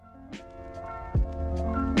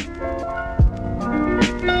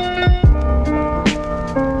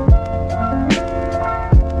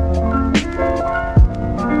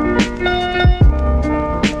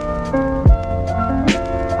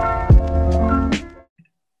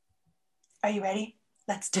Are you ready?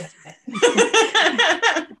 Let's do it.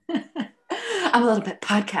 I'm a little bit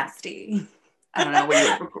podcasty. I don't know what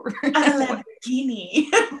you record. I'm a Lamborghini.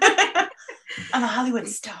 I'm a Hollywood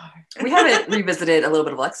star. We haven't revisited a little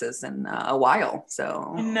bit of Lexus in a while,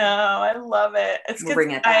 so. No, I love it. It's because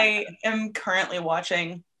it I am currently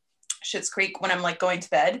watching Schitt's Creek when I'm like going to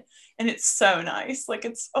bed, and it's so nice. Like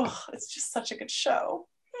it's just such a good show.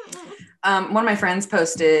 One of my friends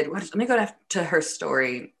posted. Let me go to her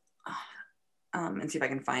story, and see if I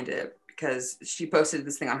can find it, because she posted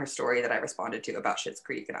this thing on her story that I responded to about Schitt's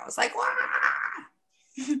Creek, and I was like, "Wow!"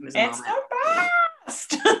 It's the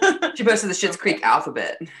best. She posted the Schitt's Creek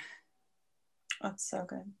alphabet. That's so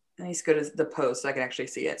good. I need to go to the post so I can actually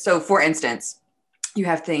see it. So, for instance, you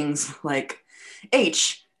have things like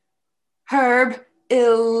H, Herb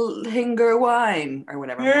Illinger wine, or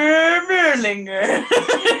whatever. Herb Illinger.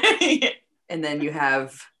 And then you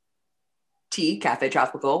have T, Cafe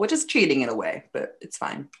Tropical, which is cheating in a way, but it's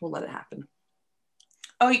fine. We'll let it happen.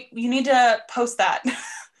 Oh, you need to post that.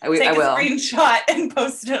 I will. Take a screenshot and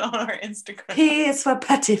post it on our Instagram. P is for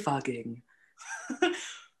pettifogging.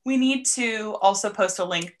 We need to also post a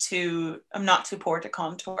link to I'm Not Too Poor to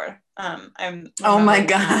Contour. Oh my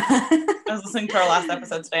God. I was listening to our last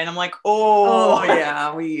episode today and I'm like, oh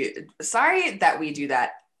yeah. Sorry that we do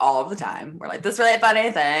that all of the time. We're like, this really funny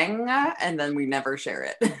thing, and then we never share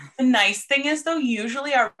it. The nice thing is though,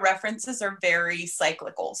 usually our references are very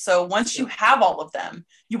cyclical. So once you have all of them,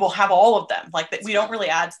 you will have all of them. Like we don't really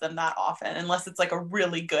add to them that often unless it's like a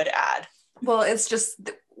really good ad. Well, it's just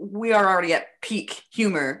we are already at peak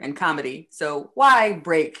humor and comedy. So why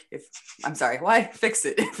fix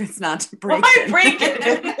it if it's not breaking? Why break it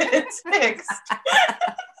if it's fixed?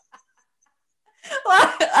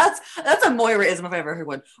 Well, that's a Moiraism if I ever heard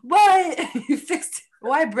one. Why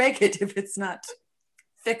break it if it's not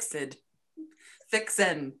fixed? Fixed?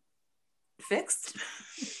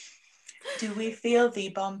 Do we feel the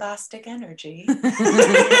bombastic energy? No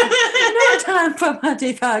time for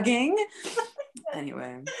pettifogging.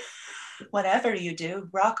 Anyway. Whatever you do,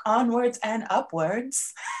 rock onwards and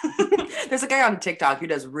upwards. There's a guy on TikTok who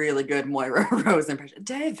does really good Moira Rose impression.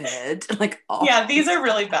 David. Yeah, these are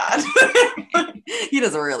really bad. He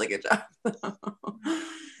does a really good job.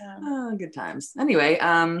 Good times. Anyway,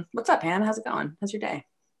 what's up, Hanah? How's it going? How's your day?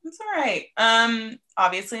 It's all right.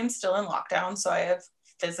 Obviously I'm still in lockdown, so I have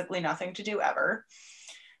physically nothing to do ever.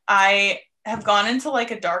 I have gone into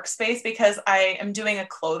like a dark space because I am doing a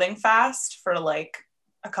clothing fast for like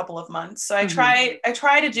a couple of months. So I try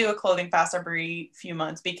to do a clothing fast every few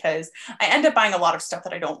months because I end up buying a lot of stuff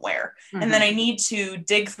that I don't wear. Mm-hmm. And then I need to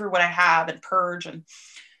dig through what I have and purge, and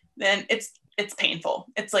then it's painful.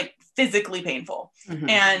 It's like physically painful. Mm-hmm.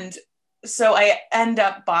 And so I end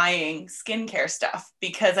up buying skincare stuff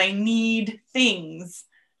because I need things.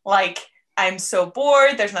 Like I'm so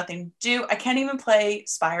bored. There's nothing to do. I can't even play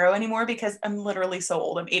Spyro anymore because I'm literally so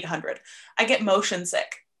old. I'm 800. I get motion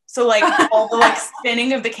sick. So like all the like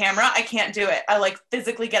spinning of the camera, I can't do it. I like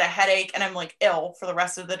physically get a headache and I'm like ill for the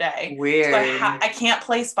rest of the day. Weird. So I can't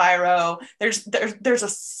play Spyro. There's a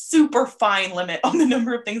super fine limit on the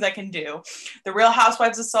number of things I can do. The Real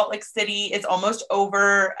Housewives of Salt Lake City is almost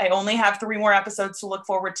over. I only have 3 more episodes to look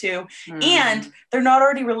forward to. And they're not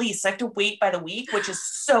already released. I have to wait by the week, which is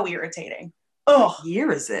so irritating. What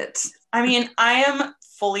year is it? I mean, I am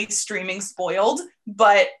fully streaming spoiled,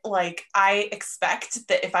 but like I expect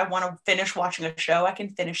that if I want to finish watching a show, I can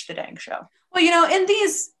finish the dang show. Well, in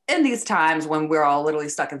these times when we're all literally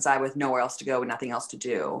stuck inside with nowhere else to go and nothing else to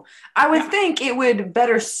do, I would think it would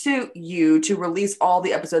better suit you to release all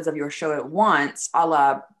the episodes of your show at once, a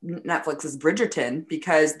la Netflix's Bridgerton,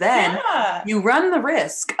 because then you run the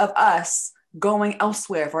risk of us going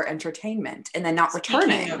elsewhere for entertainment and then not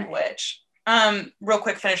returning. Speaking of which, real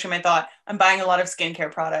quick, finishing my thought, I'm buying a lot of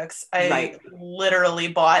skincare products. I literally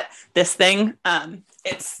bought this thing.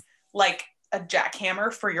 It's like a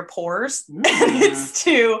jackhammer for your pores. And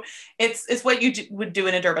it's what you would do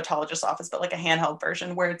in a dermatologist's office, but like a handheld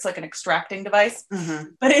version where it's like an extracting device.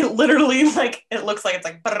 But it literally it looks like it's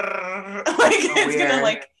like, it's gonna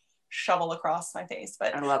like shovel across my face.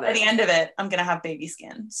 But I love it. By the end of it, I'm gonna have baby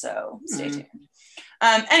skin. So stay tuned.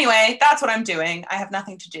 Anyway, that's what I'm doing. I have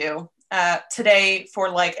nothing to do. Today for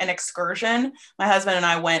like an excursion, my husband and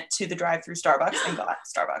I went to the drive-through Starbucks and got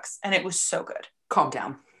Starbucks, and it was so good. Calm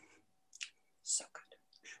down. So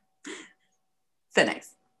good. So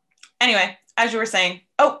nice. Anyway, as you were saying,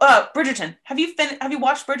 Bridgerton. Have you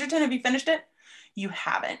watched Bridgerton? Have you finished it? You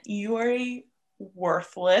haven't. You are a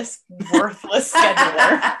worthless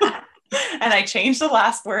scheduler. And I changed the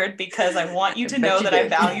last word because I want you to know that I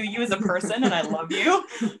value you as a person and I love you,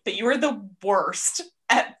 but you are the worst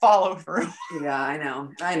at follow through. Yeah, I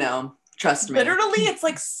know. Trust me. Literally, it's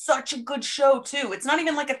like such a good show too. It's not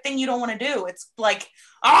even like a thing you don't want to do. It's like,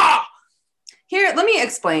 Here, let me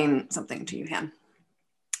explain something to you, Han.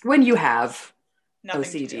 When you have nothing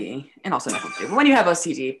OCD, and also nothing to do, but when you have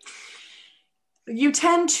OCD, you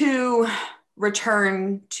tend to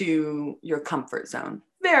return to your comfort zone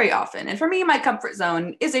very often. And for me, my comfort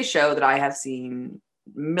zone is a show that I have seen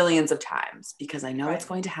millions of times because I know what's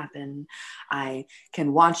going to happen. I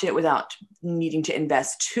can watch it without needing to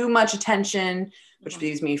invest too much attention, which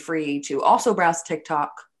leaves me free to also browse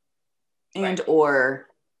TikTok and or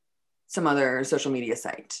some other social media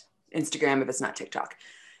site, Instagram if it's not TikTok.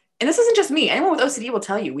 And this isn't just me. Anyone with OCD will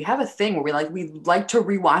tell you we have a thing where we like to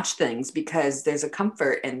rewatch things because there's a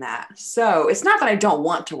comfort in that. So it's not that I don't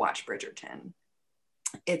want to watch Bridgerton.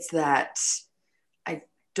 It's that I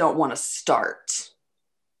don't want to start.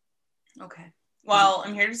 Okay. Well,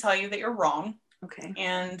 I'm here to tell you that you're wrong. Okay.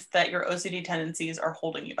 And that your OCD tendencies are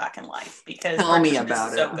holding you back in life because tell me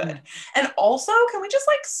about it. So good. And also, can we just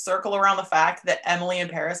like circle around the fact that Emily in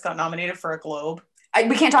Paris got nominated for a Globe?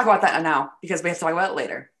 We can't talk about that now because we have to talk about it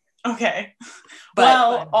later. Okay.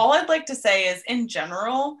 But all I'd like to say is in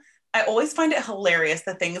general, I always find it hilarious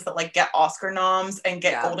the things that like get Oscar noms and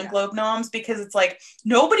get Golden Globe noms because it's like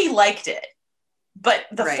nobody liked it. But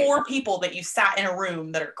the 4 people that you sat in a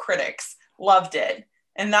room that are critics loved it.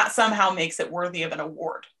 And that somehow makes it worthy of an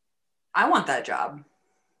award. I want that job.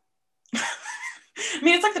 I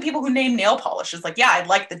mean, it's like the people who name nail polish is like, yeah, I'd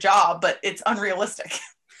like the job, but it's unrealistic.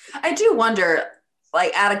 I do wonder,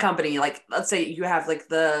 like at a company, like let's say you have like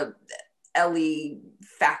the LE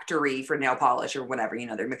factory for nail polish or whatever, you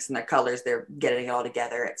know, they're mixing their colors, they're getting it all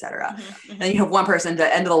together, etc. And then you have one person at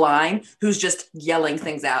the end of the line who's just yelling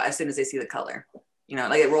things out as soon as they see the color. You know,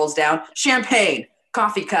 like it rolls down, champagne,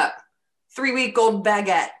 coffee cup, 3-week old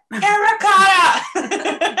baguette. Terracotta!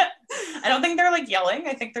 I don't think they're like yelling.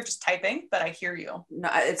 I think they're just typing, but I hear you. No,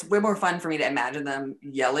 it's way more fun for me to imagine them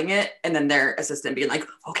yelling it and then their assistant being like,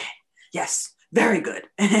 okay, yes, very good.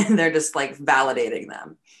 And they're just like validating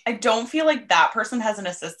them. I don't feel like that person has an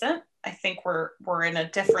assistant. I think we're in a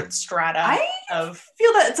different strata. I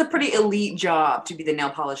feel that it's a pretty elite job to be the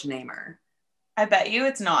nail polish namer. I bet you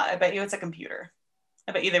it's not. I bet you it's a computer.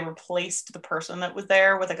 I bet you they replaced the person that was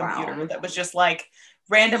there with a computer that was just like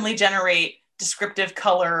randomly generate descriptive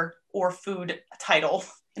color or food title.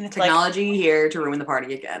 And it's technology here to ruin the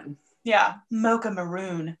party again. Yeah. Mocha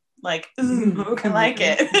maroon. Like, ooh, I like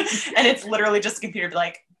it. And it's literally just a computer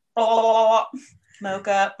like, oh,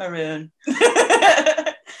 mocha maroon.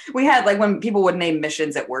 We had like when people would name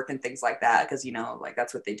missions at work and things like that, because, you know, like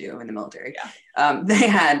that's what they do in the military. Yeah. They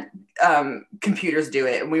had computers do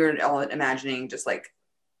it. And we were all imagining just like,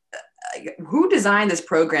 who designed this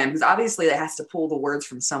program? Because obviously it has to pull the words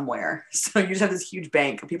from somewhere. So you just have this huge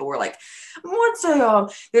bank. And people were like, what's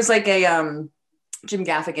there's like a Jim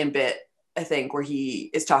Gaffigan bit, I think, where he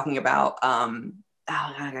is talking about, I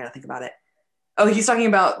gotta think about it. Oh, he's talking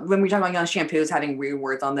about when we talk about shampoos having weird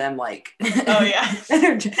words on them, like. Oh yeah.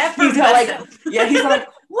 He's like,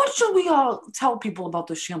 what should we all tell people about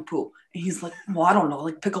the shampoo? And he's like, well, I don't know,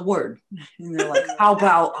 like pick a word. And they're like, how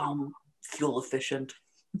about fuel efficient?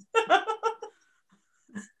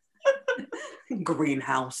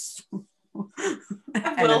 Greenhouse.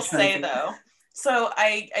 I will say though, so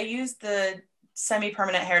I used the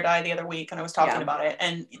semi-permanent hair dye the other week and I was talking about it,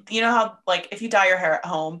 and you know how like if you dye your hair at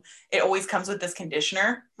home it always comes with this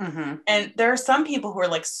conditioner, and there are some people who are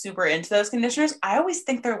like super into those conditioners. I always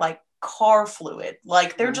think they're like car fluid,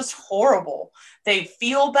 like they're just horrible. They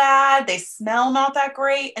feel bad, they smell not that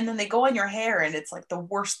great, and then they go on your hair and it's like the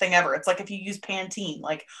worst thing ever. It's like if you use Pantene,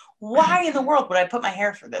 like why in the world would I put my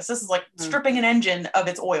hair through this? This is like stripping an engine of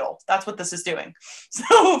its oil. That's what this is doing.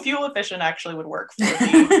 So fuel efficient actually would work for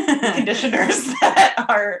the conditioners that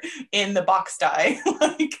are in the box dye.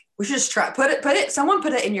 Like we should just try someone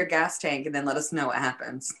put it in your gas tank and then let us know what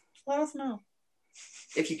happens. Let us know.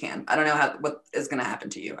 If you can. I don't know what is going to happen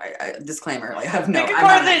to you. I disclaimer, like I have no. Pick a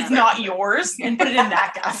car that is not yours and put it in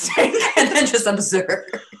that gas tank. And then just observe.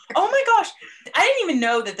 Oh my gosh. I didn't even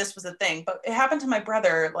know that this was a thing, but it happened to my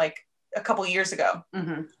brother like a couple years ago.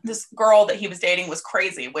 This girl that he was dating was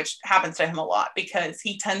crazy, which happens to him a lot because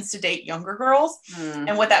he tends to date younger girls.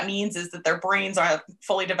 And what that means is that their brains aren't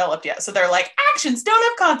fully developed yet. So they're like, actions don't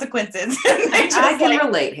have consequences. I can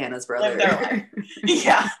relate, Hannah's brother.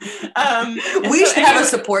 Yeah. We should have a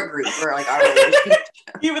support group for like our relationship.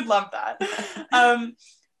 You would love that.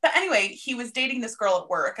 But anyway, he was dating this girl at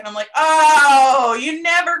work and I'm like, oh, you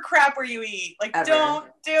never crap where you eat. Like, ever. Don't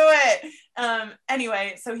do it.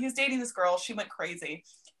 Anyway, so he was dating this girl. She went crazy.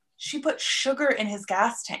 She put sugar in his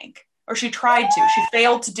gas tank or she tried to. She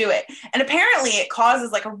failed to do it. And apparently it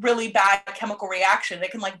causes like a really bad chemical reaction.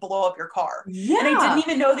 It can like blow up your car. Yeah. And I didn't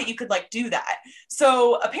even know that you could like do that.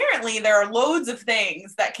 So apparently there are loads of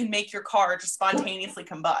things that can make your car just spontaneously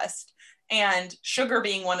combust. And sugar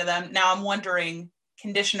being one of them. Now I'm wondering,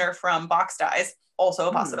 conditioner from Box Dyes, also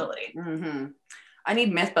a possibility. Mm-hmm. I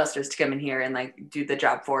need Mythbusters to come in here and like do the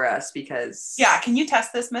job for us because can you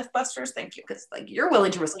test this, Mythbusters? Thank you. Because like you're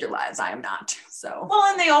willing to risk your lives, I am not. So well,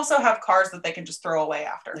 and they also have cars that they can just throw away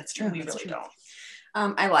after. That's true. We really don't.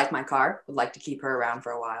 I like my car. Would like to keep her around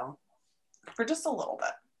for a while, for just a little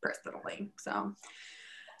bit, personally. So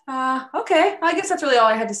okay, I guess that's really all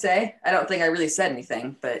I had to say. I don't think I really said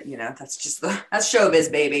anything, but you know, that's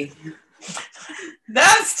showbiz, baby.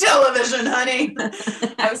 That's television, honey.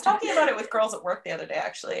 I was talking about it with girls at work the other day,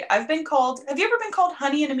 actually. Have you ever been called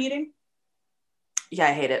honey in a meeting? Yeah,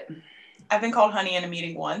 I hate it. I've been called honey in a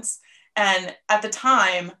meeting once. And at the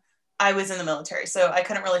time, I was in the military, so I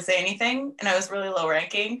couldn't really say anything, and I was really low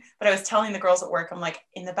ranking, but I was telling the girls at work, I'm like,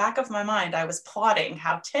 in the back of my mind, I was plotting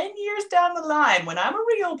how 10 years down the line, when I'm a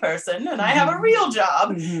real person, and I have a real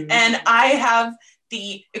job, and I have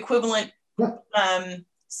the equivalent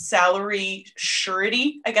salary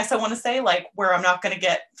surety, I guess I want to say, like where I'm not going to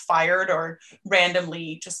get fired or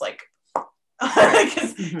randomly just like,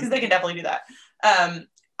 because they can definitely do that.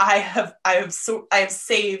 I have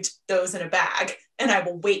saved those in a bag, and I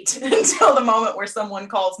will wait until the moment where someone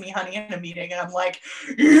calls me honey in a meeting, and I'm like,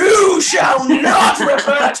 you shall not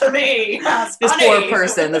refer to me as this honey. poor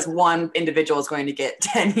person, this one individual is going to get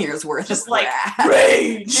 10 years worth just of like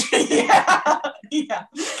rage. Yeah.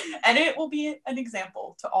 And it will be an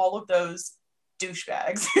example to all of those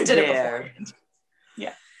douchebags who did it beforehand.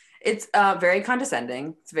 Yeah. It's very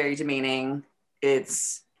condescending. It's very demeaning.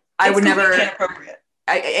 I would never, inappropriate.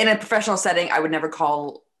 In a professional setting, I would never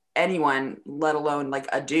call anyone, let alone like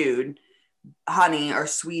a dude, honey or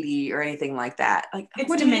sweetie or anything like that. Like, it's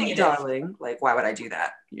what diminutive, darling. Like, why would I do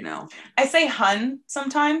that? You know, I say hun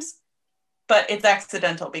sometimes, but it's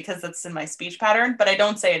accidental because it's in my speech pattern, but I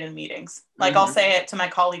don't say it in meetings. Like I'll say it to my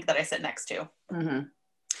colleague that I sit next to. Well,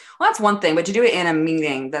 that's one thing, but to do it in a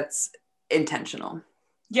meeting, that's intentional.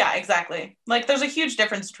 Yeah, exactly. Like there's a huge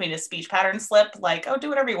difference between a speech pattern slip, like, oh, do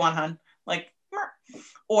whatever you want, hun. Like,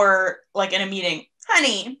 or like in a meeting,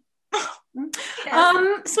 honey.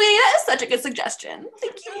 Yes. Sweetie, that is such a good suggestion.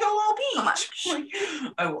 Thank you, your little peach. Like,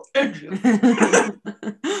 I will end you.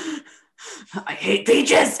 I hate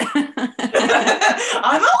peaches.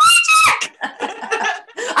 I'm allergic.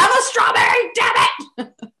 I'm a strawberry, damn it.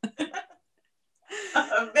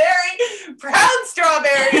 A very proud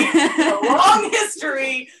strawberry, a long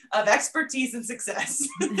history of expertise and success.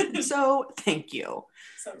 So thank you.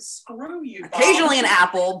 So screw you, Bob. Occasionally an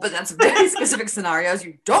apple, but that's very specific scenarios.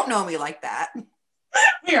 You don't know me like that.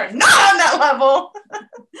 We are not on that level.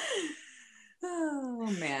 Oh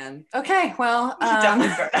man. Okay, well,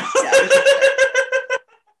 definitely start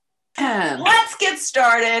now. Let's get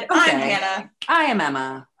started. Okay. I'm Hannah. I am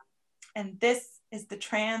Emma. And this is the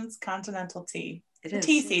Transcontinental Tea. It the is.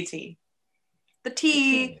 TCT. The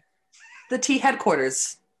tea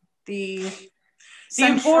headquarters. The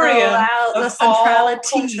emporium of all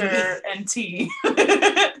culture and tea.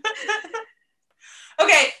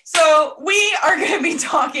 Okay, so we are going to be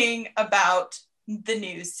talking about the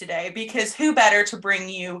news today because who better to bring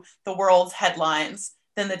you the world's headlines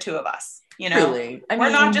than the two of us? You know, really?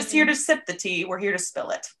 We're not just here to sip the tea; we're here to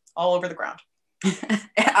spill it all over the ground.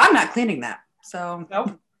 I'm not cleaning that, so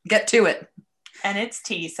nope. Get to it. And it's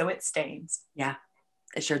tea, so it stains. Yeah,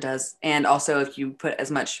 it sure does. And also, if you put as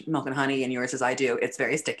much milk and honey in yours as I do, it's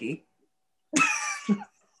very sticky.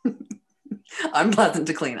 Unpleasant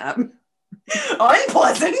to clean up.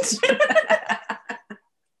 Unpleasant.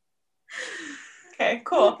 Okay,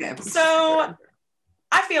 cool. Okay. So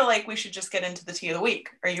I feel like we should just get into the tea of the week.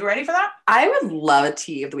 Are you ready for that? I would love a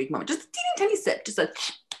tea of the week moment. Just a teeny tiny sip. Just a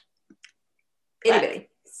itty bitty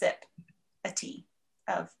sip. A tea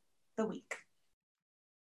of the week.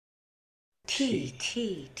 Tea.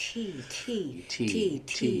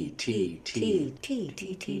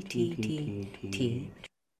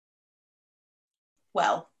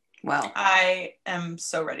 Well, wow. I am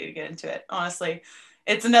so ready to get into it. Honestly,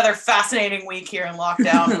 it's another fascinating week here in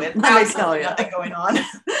lockdown with absolutely nothing going on.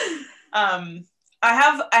 I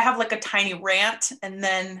have like a tiny rant and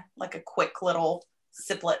then like a quick little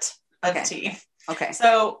siplet of tea. Okay.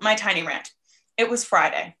 So my tiny rant. It was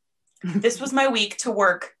Friday. This was my week to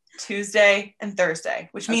work Tuesday and Thursday,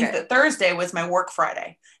 which means that Thursday was my work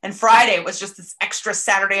Friday. And Friday was just this extra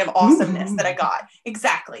Saturday of awesomeness that I got.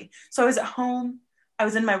 Exactly. So I was at home. I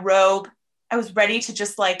was in my robe. I was ready to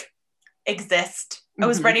just like exist. I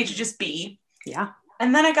was ready to just be. Yeah.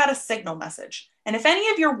 And then I got a Signal message. And if any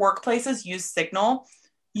of your workplaces use Signal,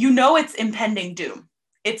 you know it's impending doom.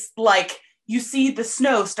 It's like you see the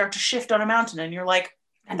snow start to shift on a mountain and you're like,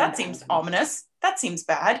 that seems ominous. That seems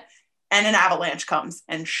bad. And an avalanche comes.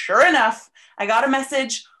 And sure enough, I got a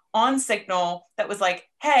message on Signal that was like,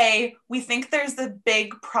 hey, we think there's a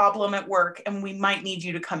big problem at work and we might need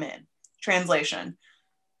you to come in. Translation.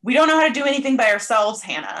 We don't know how to do anything by ourselves,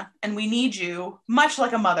 Hanah, and we need you, much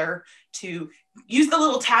like a mother, to use the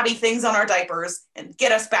little tabby things on our diapers and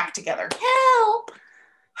get us back together. Help!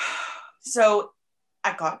 So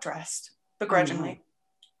I got dressed begrudgingly.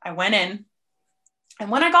 I went in, and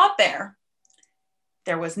when I got there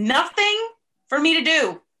was nothing for me to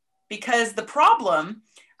do because the problem,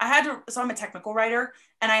 so I'm a technical writer,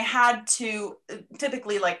 and I had to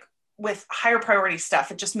typically like with higher priority stuff,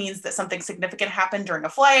 it just means that something significant happened during a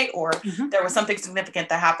flight or there was something significant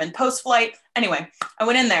that happened post-flight. Anyway, I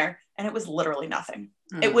went in there and it was literally nothing.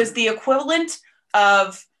 It was the equivalent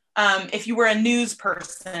of if you were a news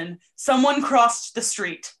person, someone crossed the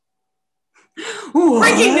street.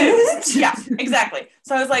 Breaking news. Yeah, exactly.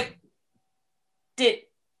 So I was like, did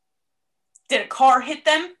a car hit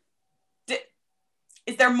them?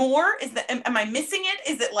 Is there more? Am I missing it?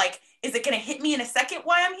 Is it going to hit me in a second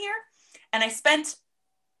while I'm here? And I spent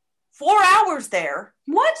 4 hours there.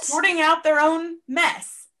 What? Sorting out their own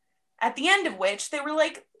mess. At the end of which they were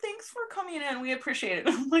like, thanks for coming in. We appreciate it.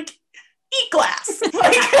 I'm like, eat glass.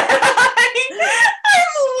 Like, I'm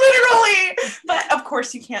literally, but of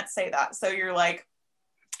course you can't say that. So you're like,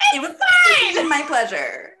 it was fine. My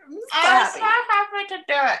pleasure. I was so happy to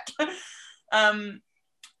do it.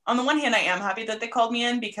 On the one hand, I am happy that they called me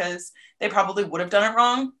in because they probably would have done it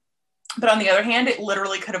wrong. But on the other hand, it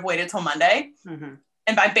literally could have waited till Monday. And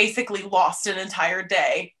I basically lost an entire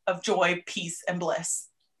day of joy, peace, and bliss.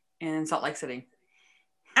 In Salt Lake City.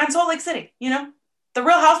 And Salt Lake City, you know? The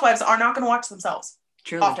Real Housewives are not going to watch themselves.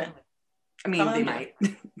 Truly. Often. I mean, they might.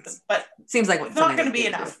 But seems like it's not going to be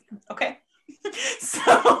enough. Okay? So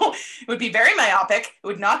it would be very myopic. It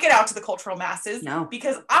would not get out to the cultural masses. No.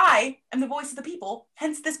 Because I am the voice of the people,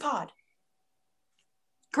 hence this pod.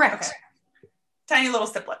 Correct. Okay. Tiny little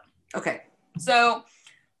siplet. Okay. So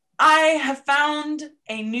I have found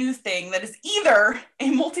a new thing that is either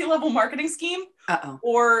a multi-level marketing scheme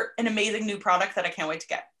or an amazing new product that I can't wait to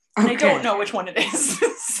get. And I don't know which one it is.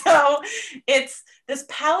 So it's this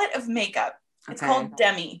palette of makeup. It's called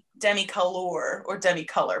Demi-Color or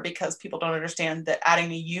Demi-Color because people don't understand that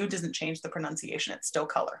adding a U doesn't change the pronunciation. It's still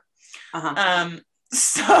color.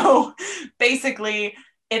 So basically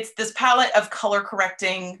it's this palette of color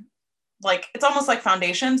correcting, like it's almost like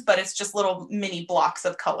foundations, but it's just little mini blocks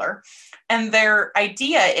of color. And their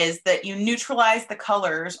idea is that you neutralize the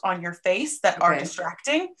colors on your face that are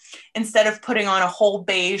distracting instead of putting on a whole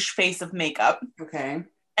beige face of makeup.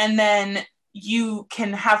 And then you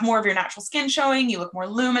can have more of your natural skin showing, you look more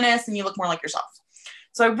luminous, and you look more like yourself.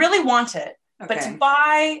 So I really want it, but to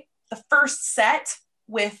buy the first set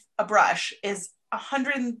with a brush is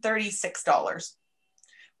 $136,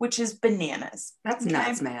 which is bananas. That's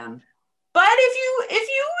nuts, man. But if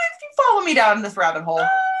you follow me down this rabbit hole,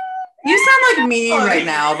 you sound like me right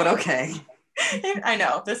now, but okay. I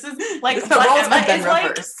know this is like the what Emma is like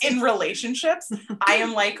reversed. in relationships. I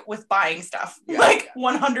am like with buying stuff, like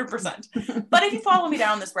 100%. But if you follow me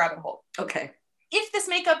down this rabbit hole, if this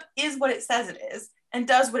makeup is what it says it is and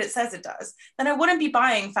does what it says it does, then I wouldn't be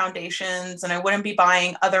buying foundations and I wouldn't be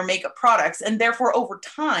buying other makeup products, and therefore over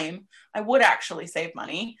time I would actually save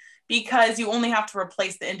money because you only have to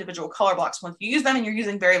replace the individual color blocks once you use them, and you're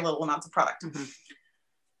using very little amounts of product.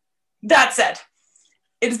 That said,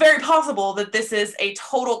 it's very possible that this is a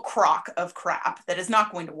total crock of crap that is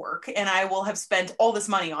not going to work, and I will have spent all this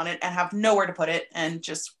money on it and have nowhere to put it and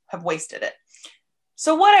just have wasted it.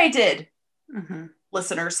 So what I did,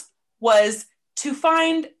 listeners, was to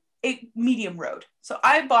find a medium road. So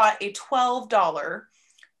I bought a $12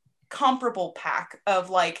 comparable pack of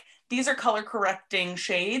like, these are color correcting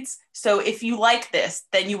shades. So if you like this,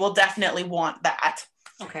 then you will definitely want that.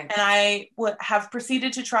 And I would have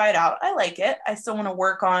proceeded to try it out. I like it. I still want to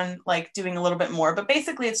work on like doing a little bit more, but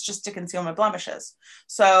basically it's just to conceal my blemishes.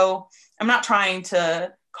 So I'm not trying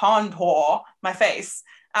to contour my face.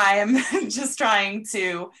 I am just trying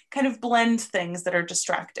to kind of blend things that are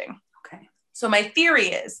distracting. So my theory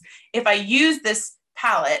is if I use this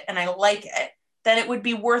palette and I like it, then it would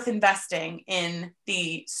be worth investing in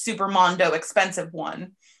the super mondo expensive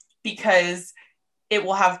one because it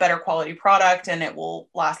will have better quality product and it will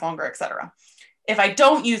last longer, etc. If I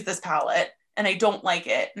don't use this palette, and I don't like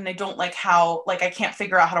it, and I don't like how, like, I can't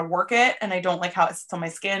figure out how to work it, and I don't like how it sits on my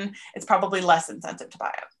skin, it's probably less incentive to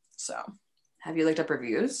buy it. So have you looked up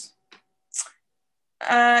reviews?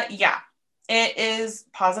 Yeah, it is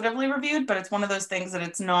positively reviewed, but it's one of those things that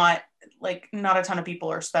it's not like, not a ton of people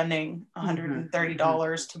are spending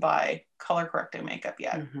 $130 to buy color correcting makeup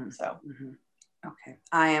yet. So okay,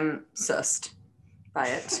 I am sussed by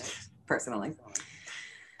it personally.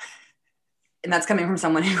 And that's coming from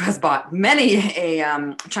someone who has bought many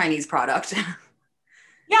a Chinese product.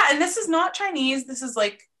 Yeah, and this is not Chinese. This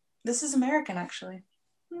is American, actually.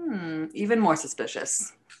 Even more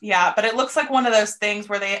suspicious. Yeah, but it looks like one of those things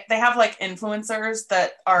where they have like influencers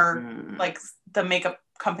that are like the makeup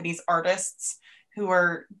company's artists who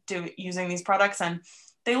are using these products, and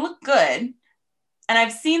they look good. And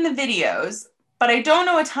I've seen the videos, but I don't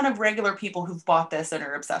know a ton of regular people who've bought this and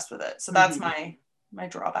are obsessed with it. So that's my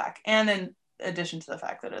drawback. And in addition to the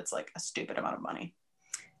fact that it's like a stupid amount of money.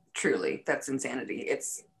 Truly, that's insanity.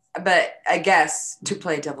 But I guess to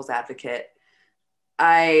play devil's advocate,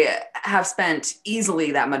 I have spent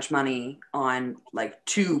easily that much money on like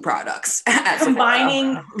 2 products.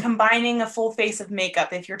 Combining a full face of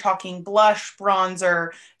makeup, if you're talking blush, bronzer,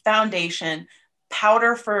 foundation,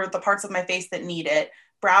 powder for the parts of my face that need it,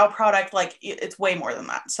 brow product, like it's way more than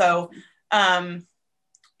that. So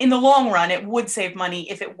in the long run, it would save money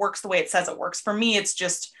if it works the way it says it works. For me, it's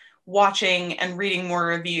just watching and reading more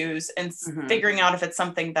reviews and figuring out if it's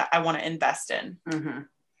something that I want to invest in.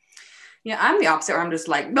 Yeah, I'm the opposite where I'm just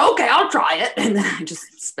like, okay, I'll try it. And then I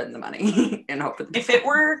just spend the money and hope if it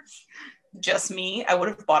were just me, I would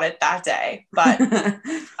have bought it that day. But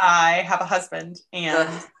I have a husband, and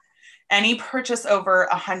any purchase over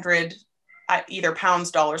 100, either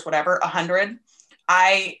pounds, dollars, whatever, 100,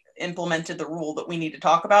 I implemented the rule that we need to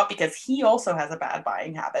talk about, because he also has a bad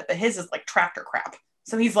buying habit, but his is like tractor crap.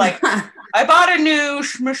 So he's like, I bought a new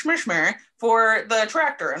shmishmishmer for the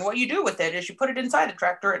tractor, and what you do with it is you put it inside the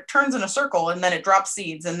tractor, it turns in a circle, and then it drops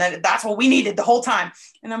seeds, and then that's what we needed the whole time.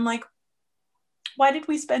 And I'm like, why did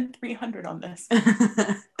we spend $300 on this?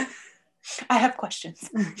 I have questions.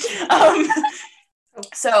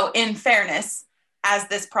 So in fairness, as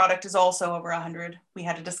this product is also over 100, we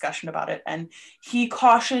had a discussion about it, and he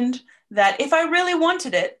cautioned that if I really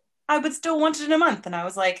wanted it, I would still want it in a month. And I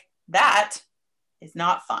was like, that is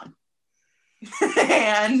not fun.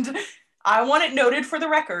 And I want it noted for the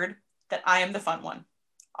record that I am the fun one,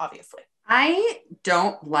 obviously. I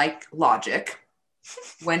don't like logic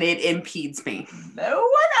when it impedes me. No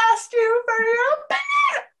one asked you for your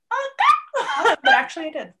opinion on that. But actually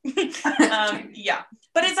I did. Yeah,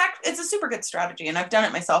 but it's a super good strategy, and I've done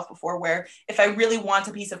it myself before, where if I really want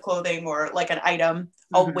a piece of clothing or like an item,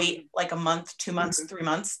 I'll wait like a month, 2 months, 3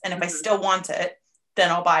 months, and if I still want it, then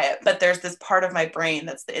I'll buy it. But there's this part of my brain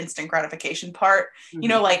that's the instant gratification part, you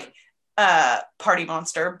know, like Party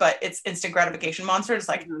Monster, but it's instant gratification monster. It's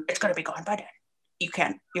like, it's gonna be gone by then.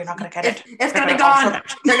 You're not gonna get it. It's gonna be gone.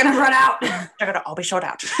 They're gonna run out. They're gonna all be sold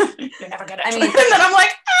out. You never get it. I mean, and then I'm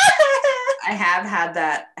like, I have had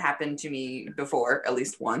that happen to me before, at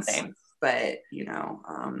least once. Same. But you know,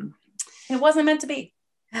 it wasn't meant to be.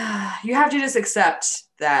 You have to just accept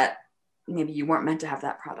that maybe you weren't meant to have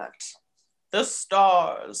that product. The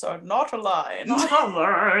stars are not aligned. Not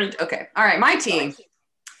aligned. Okay. All right. My tea.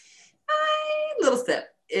 My little sip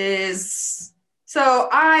is, so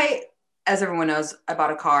as everyone knows, I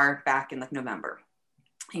bought a car back in like November,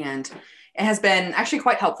 and it has been actually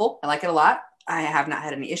quite helpful. I like it a lot. I have not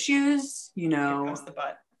had any issues, you know. Here goes the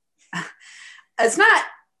butt. It's not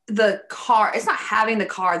the car. It's not having the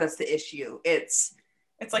car that's the issue. It's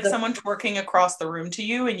like someone twerking across the room to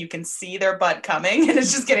you, and you can see their butt coming, and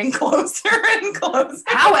it's just getting closer and closer.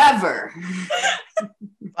 However,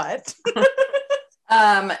 but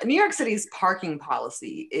New York City's parking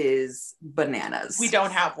policy is bananas. We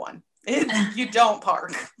don't have one. You don't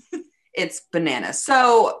park. It's bananas.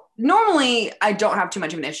 So normally I don't have too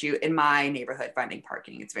much of an issue in my neighborhood finding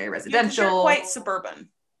parking. It's very residential. You're quite suburban.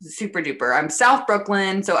 Super duper. I'm South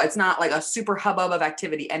Brooklyn, so it's not like a super hubbub of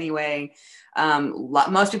activity anyway.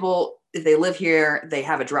 Most people, if they live here, they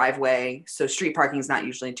have a driveway, so street parking is not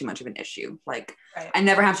usually too much of an issue. Like, right. I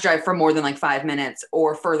never have to drive for more than like 5 minutes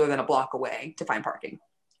or further than a block away to find parking.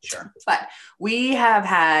 Sure. But we have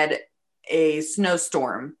had a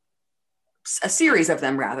snowstorm, a series of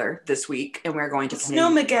them rather, this week, and we're going to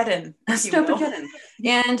Snowmageddon. Snowmageddon.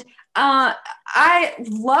 And I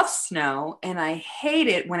love snow, and I hate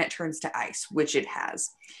it when it turns to ice, which it has.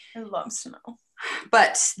 I love snow.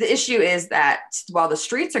 But the issue is that while the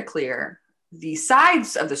streets are clear, the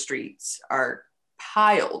sides of the streets are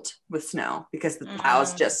piled with snow because the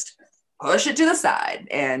plows just push it to the side.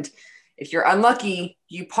 And If you're unlucky,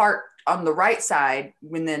 you park on the right side,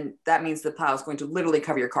 when then that means the plow is going to literally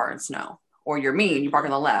cover your car in snow. Or you're me and you park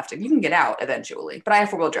on the left, and you can get out eventually. But I have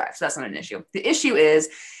 4-wheel drive, so that's not an issue. The issue is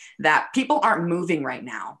that people aren't moving right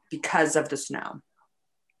now because of the snow,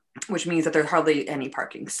 which means that there's hardly any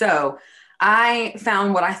parking. So I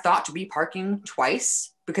found what I thought to be parking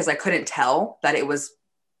twice because I couldn't tell that it was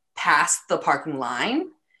past the parking line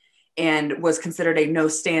and was considered a no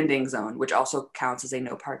standing zone, which also counts as a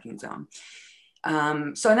no parking zone.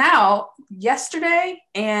 So now, yesterday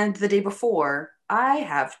and the day before, I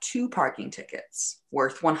have 2 parking tickets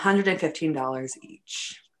worth $115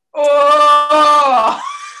 each. Oh!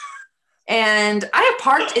 And I have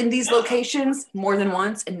parked in these locations more than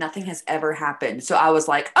once and nothing has ever happened. So I was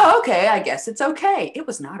like, oh, okay, I guess it's okay. It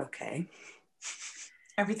was not okay.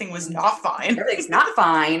 Everything was not fine. Everything's not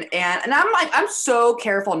fine. And I'm like, I'm so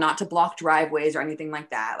careful not to block driveways or anything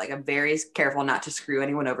like that. Like, I'm very careful not to screw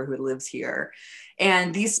anyone over who lives here.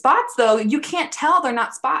 And these spots, though, you can't tell they're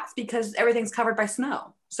not spots because everything's covered by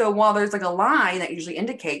snow. So while there's like a line that usually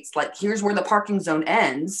indicates like, here's where the parking zone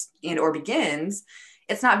ends and or begins,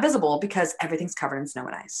 it's not visible because everything's covered in snow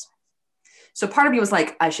and ice. So part of me was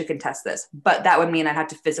like, I should contest this, but that would mean I'd have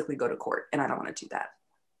to physically go to court, and I don't want to do that.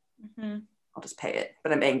 Mm-hmm. I'll just pay it,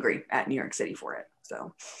 but I'm angry at New York City for it.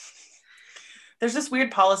 So there's this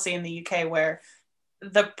weird policy in the UK where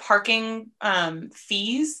the parking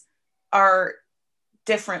fees are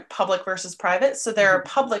different, public versus private. So there are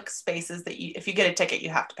public spaces that if you get a ticket, you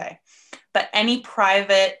have to pay. But any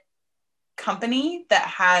private company that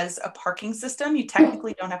has a parking system, you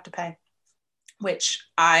technically don't have to pay, which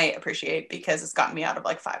I appreciate because it's gotten me out of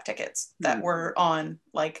like 5 tickets that were on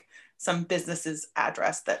like some business's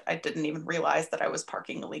address that I didn't even realize that I was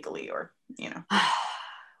parking illegally, or, you know.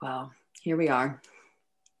 Well, here we are.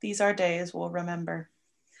 These are days we'll remember.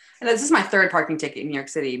 And this is my 3rd parking ticket in New York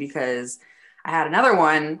City because I had another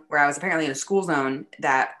one where I was apparently in a school zone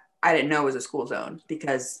that I didn't know was a school zone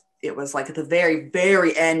because it was like at the very,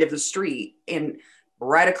 very end of the street, and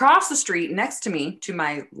right across the street next to me, to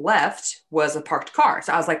my left, was a parked car.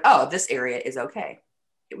 So I was like, oh, this area is okay.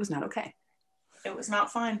 It was not okay. It was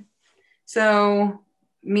not fine. So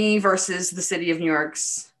me versus the city of New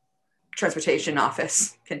York's transportation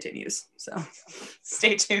office continues. So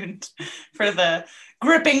stay tuned for the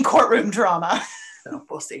gripping courtroom drama. So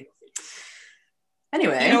we'll see.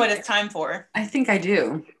 Anyway. You know what it's time for? I think I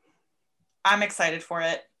do. I'm excited for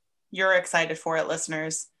it. You're excited for it,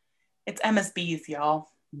 listeners. It's Emma's Bees, y'all.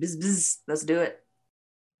 Bzz, bzz. Let's do it.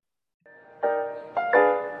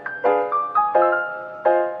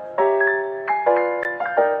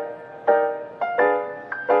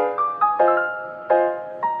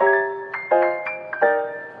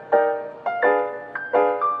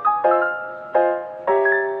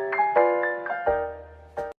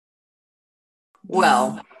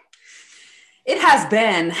 Well, it has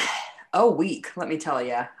been a week, let me tell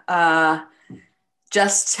you.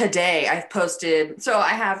 Just today I've posted, so I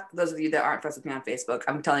have, those of you that aren't friends with me on Facebook,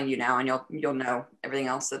 I'm telling you now, and you'll know everything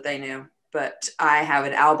else that they knew, but I have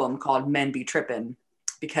an album called Men Be Trippin',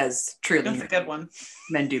 because truly that's a good one.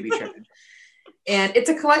 Men do be tripping. And it's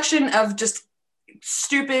a collection of just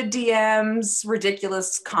stupid DMs,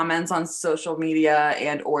 ridiculous comments on social media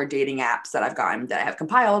and or dating apps that I've gotten that I have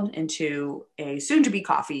compiled into a soon-to-be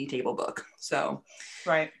coffee table book. So,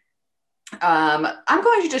 right. I'm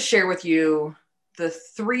going to just share with you the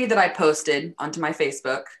 3 that I posted onto my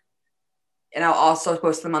Facebook, and I'll also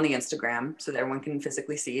post them on the Instagram so that everyone can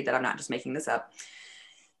physically see that I'm not just making this up.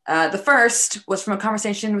 The first was from a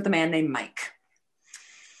conversation with a man named Mike.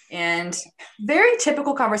 And very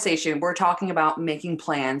typical conversation. We're talking about making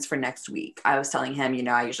plans for next week. I was telling him, you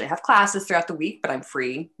know, I usually have classes throughout the week, but I'm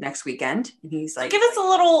free next weekend. And he's like, give us a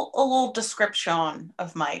little description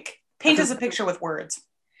of Mike. Paint us a picture with words.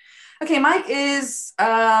 Okay, Mike is,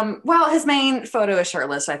 well, his main photo is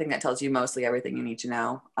shirtless. So I think that tells you mostly everything you need to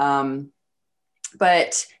know.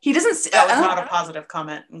 But he doesn't. That was not a positive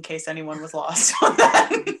comment, in case anyone was lost on that.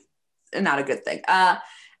 Not a good thing.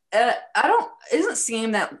 It doesn't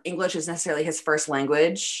seem that English is necessarily his first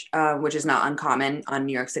language, which is not uncommon on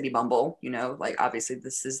New York City Bumble. You know, like obviously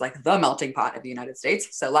this is like the melting pot of the United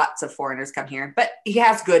States. So lots of foreigners come here, but he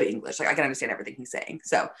has good English. Like I can understand everything he's saying.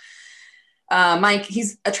 So Mike,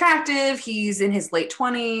 he's attractive. He's in his late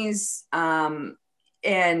 20s.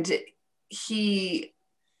 And he,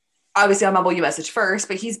 obviously on Bumble you message first,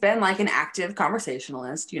 but he's been like an active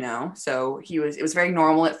conversationalist, you know? So it was very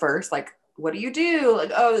normal at first. Like, what do you do?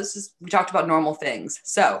 Like, oh, we talked about normal things.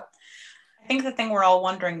 So I think the thing we're all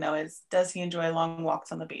wondering though is, does he enjoy long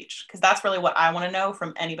walks on the beach? Because that's really what I want to know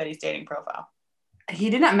from anybody's dating profile. He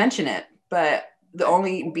did not mention it, but the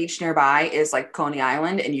only beach nearby is like Coney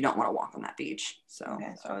Island, and you don't want to walk on that beach. So,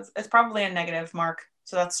 okay, so it's probably a negative mark.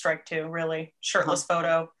 So that's strike 2, really. Shirtless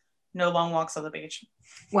photo, no long walks on the beach.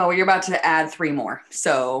 Well, you're about to add 3 more.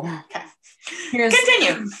 So okay.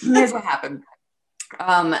 Continue. Here's what happened.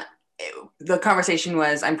 The conversation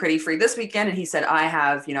was, I'm pretty free this weekend. And he said, I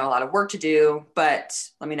have, a lot of work to do, but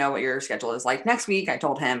let me know what your schedule is like next week. I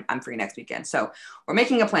told him I'm free next weekend. So we're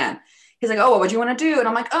making a plan. He's like, oh, what would you want to do? And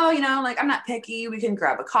I'm like, oh, I'm not picky. We can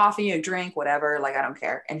grab a coffee, a drink, whatever. Like, I don't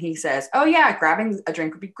care. And he says, oh yeah, grabbing a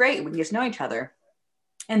drink would be great. We can just know each other.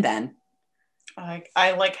 And then I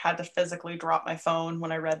had to physically drop my phone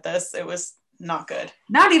when I read this. It was not good.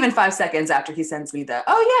 Not even 5 seconds after he sends me the,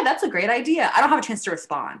 oh yeah, that's a great idea. I don't have a chance to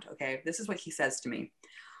respond. Okay. This is what he says to me.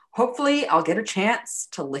 Hopefully I'll get a chance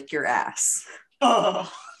to lick your ass.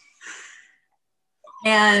 Oh.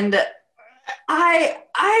 And I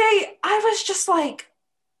was just like,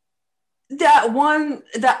 the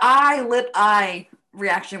lip eye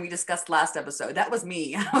reaction we discussed last episode. That was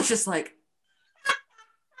me. I was just like,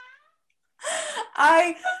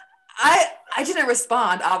 I didn't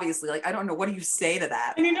respond, obviously. Like, I don't know. What do you say to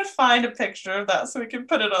that? I need to find a picture of that so we can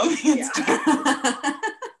put it on the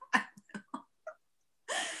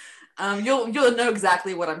Instagram. You'll know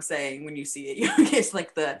exactly what I'm saying when you see it.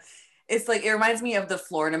 It's like it reminds me of the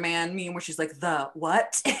Florida Man meme, which is like the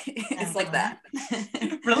what? It's like that.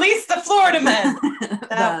 Release the Florida Man.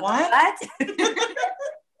 That what?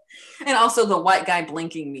 And also the white guy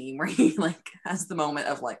blinking meme where he like has the moment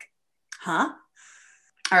of like, huh?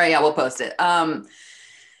 All right, yeah, we'll post it. Part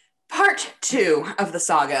 2 of the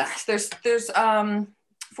saga. There's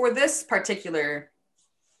for this particular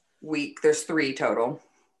week, there's 3 total.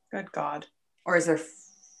 Good God. Or is there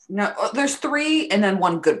no, there's 3 and then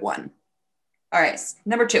 1 good one. All right,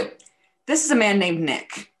 number 2. This is a man named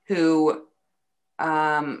Nick who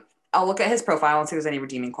I'll look at his profile and see if there's any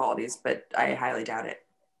redeeming qualities, but I highly doubt it.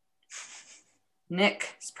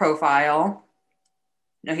 Nick's profile.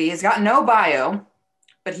 No, he has got no bio,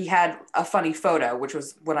 but he had a funny photo, which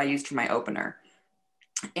was what I used for my opener.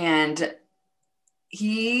 And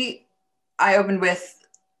I opened with,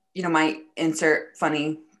 my insert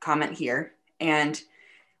funny comment here. And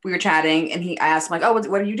we were chatting and I asked him like, oh,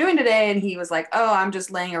 what are you doing today? And he was like, oh, I'm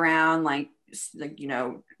just laying around, like,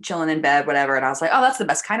 chilling in bed, whatever. And I was like, oh, that's the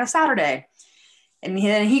best kind of Saturday. And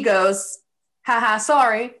then he goes, haha,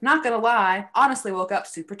 sorry, not gonna lie. Honestly, woke up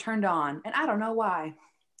super turned on and I don't know why.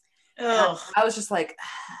 I was just like,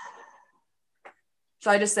 so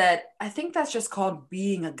I just said, I think that's just called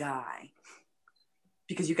being a guy.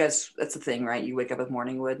 Because you guys, that's the thing, right? You wake up with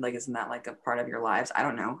morning wood. Like, isn't that like a part of your lives? I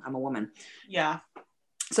don't know. I'm a woman. Yeah.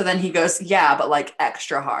 So then he goes, yeah, but like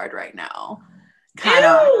extra hard right now.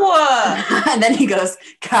 Ew! And then he goes,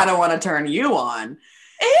 kind of want to turn you on.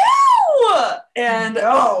 Ew! And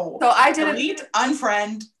no. So I didn't. Delete,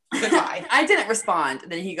 unfriend, goodbye. I didn't respond.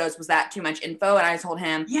 And then he goes, was that too much info? And I told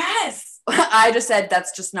him, yes. I just said,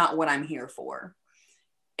 that's just not what I'm here for.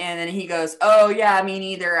 And then he goes, oh yeah, me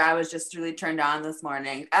neither. I was just really turned on this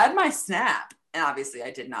morning. Add my snap. And obviously I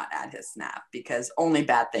did not add his snap because only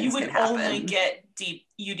bad things can happen. You would only get deep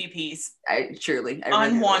UDPs. I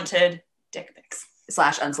unwanted dick pics. /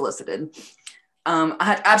 unsolicited.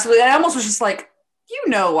 I almost was just like,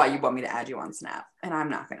 why you want me to add you on Snap. And I'm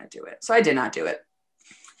not going to do it. So I did not do it.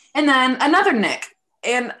 And then another Nick.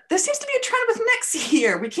 And there seems to be a trend with Nicks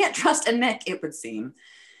here. We can't trust a Nick, it would seem.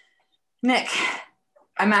 Nick.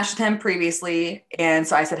 I matched with him previously. And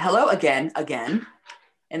so I said, hello again.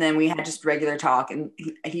 And then we had just regular talk. And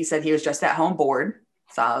he said he was just at home bored.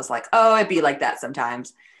 So I was like, oh, it'd be like that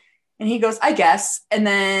sometimes. And he goes, I guess. And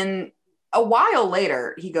then a while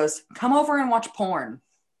later, he goes, come over and watch porn.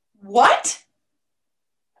 What?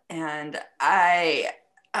 And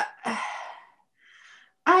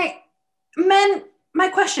men, my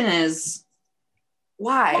question is,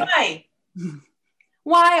 why?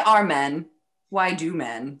 Why are men? Why do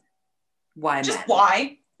men? Why just men?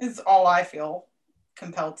 Why is all I feel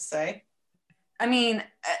compelled to say. I mean,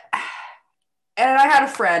 and I had a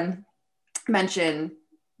friend mention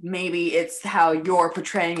maybe it's how you're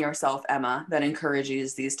portraying yourself, Emma, that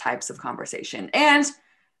encourages these types of conversation. And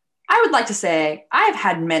I would like to say I've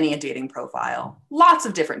had many a dating profile, lots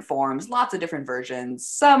of different forms, lots of different versions,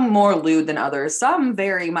 some more lewd than others, some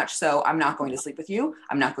very much so, I'm not going to sleep with you,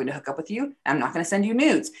 I'm not going to hook up with you, I'm not going to send you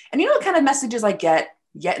nudes. And you know what kind of messages I get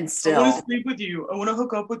yet and still? I want to sleep with you, I want to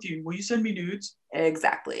hook up with you, will you send me nudes?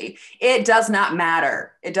 Exactly. It does not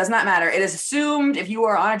matter. It does not matter. It is assumed if you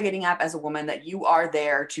are on a dating app as a woman that you are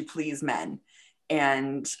there to please men.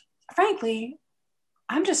 And frankly,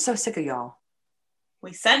 I'm just so sick of y'all.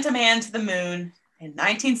 We sent a man to the moon in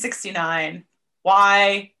 1969.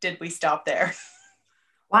 Why did we stop there?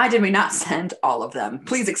 Why did we not send all of them?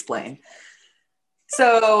 Please explain.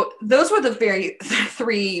 So those were the very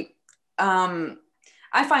three. I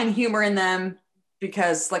find humor in them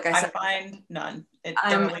because, like I said, I find none. It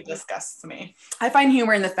thoroughly disgusts me. I find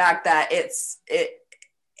humor in the fact that it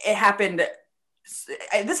happened.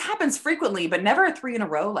 This happens frequently, but never 3 in a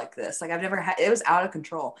row like this. Like I've never had. It was out of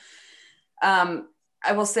control. I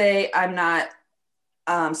will say I'm not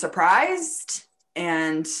surprised,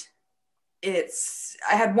 and I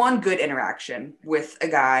had one good interaction with a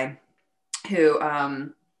guy who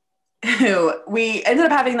we ended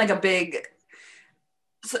up having like a big.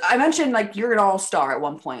 So I mentioned like you're an all-star at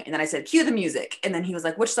one point, and then I said cue the music, and then he was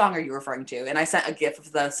like, which song are you referring to? And I sent a gif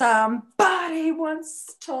of the somebody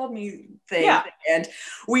once told me thing. Yeah. And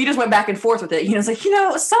we just went back and forth with it. It's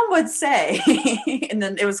like, some would say. And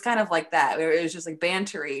then it was kind of like that. It was just like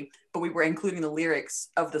bantery, but we were including the lyrics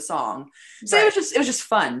of the song. So right. it was just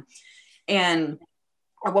fun. And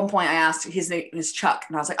at one point I asked, his name is Chuck,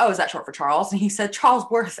 and I was like, oh, is that short for Charles? And he said Charles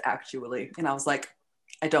Worth, actually. And I was like,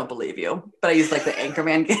 I don't believe you, but I used like the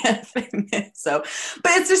Anchorman gif. So,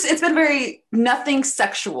 but it's been very, nothing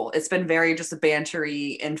sexual. It's been very just a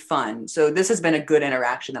bantery and fun. So this has been a good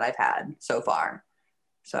interaction that I've had so far.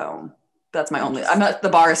 So that's my only, the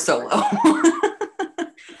bar is so low.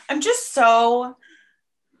 I'm just so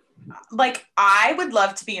like, I would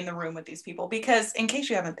love to be in the room with these people because, in case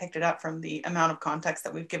you haven't picked it up from the amount of context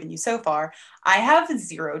that we've given you so far, I have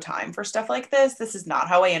zero time for stuff like this. This is not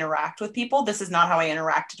how I interact with people. This is not how I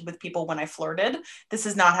interacted with people when I flirted. This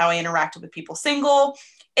is not how I interacted with people single.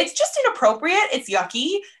 It's just inappropriate. It's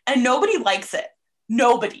yucky, and nobody likes it.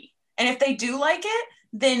 Nobody. And if they do like it,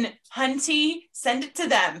 then hunty, send it to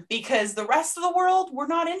them, because the rest of the world, we're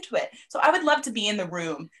not into it. So I would love to be in the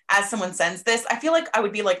room as someone sends this. I feel like I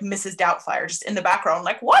would be like Mrs. Doubtfire, just in the background,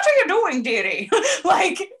 like, what are you doing, dearie?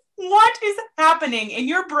 Like, what is happening in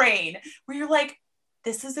your brain where you're like,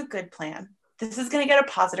 this is a good plan. This is going to get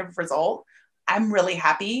a positive result. I'm really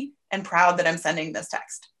happy and proud that I'm sending this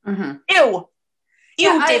text. Mm-hmm. Ew,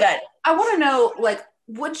 David. I want to know, like,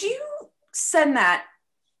 would you send that?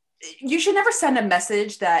 You should never send a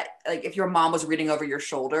message that, like, if your mom was reading over your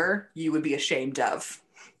shoulder, you would be ashamed of.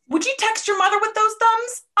 Would you text your mother with those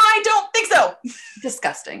thumbs? I don't think so.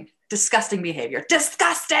 Disgusting. Disgusting behavior.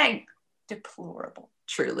 Disgusting. Deplorable.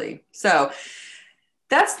 Truly. So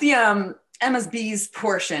that's the Emma's Bees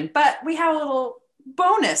portion, but we have a little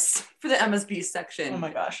bonus for the Emma's Bees section. Oh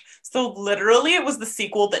my gosh. So literally it was the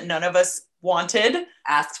sequel that none of us wanted.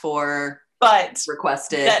 Asked for. But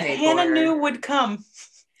requested. That Hanah knew would come.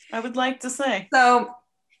 I would like to say. So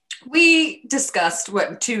we discussed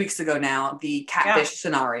 2 weeks ago now, the catfish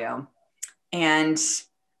scenario. And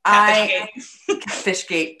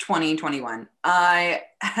Catfishgate 2021. I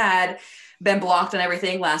had been blocked on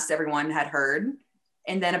everything last everyone had heard.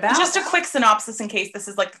 And then just a quick synopsis in case this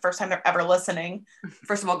is like the first time they're ever listening.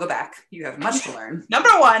 First of all, go back. You have much to learn. Number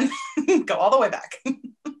 1, go all the way back.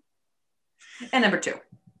 And number 2.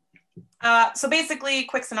 So basically,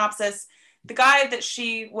 quick synopsis. The guy that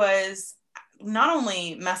she was not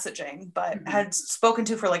only messaging, but had spoken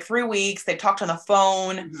to for like 3 weeks. They talked on the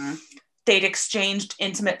phone. Mm-hmm. They'd exchanged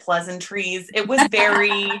intimate pleasantries. It was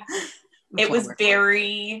very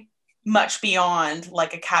much beyond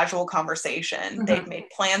like a casual conversation. Mm-hmm. They'd made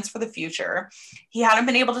plans for the future. He hadn't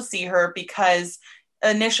been able to see her because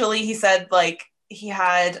initially he said like he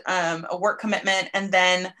had a work commitment, and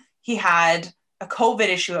then he had a COVID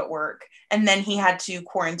issue at work. And then he had to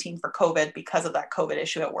quarantine for COVID because of that COVID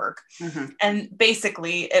issue at work. Mm-hmm. And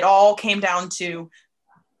basically it all came down to,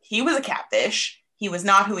 he was a catfish. He was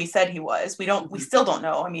not who he said he was. We still don't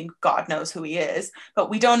know. I mean, God knows who he is, but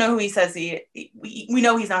we don't know who he says we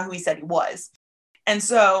know he's not who he said he was. And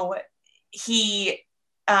so he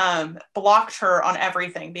blocked her on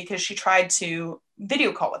everything because she tried to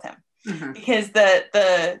video call with him. Mm-hmm. Because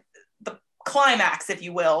the climax, if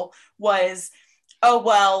you will, was, oh,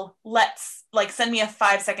 well, let's like send me a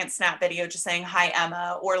 5-second snap video just saying, hi,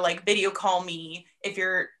 Emma, or like video call me if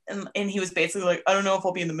you're, and he was basically like, I don't know if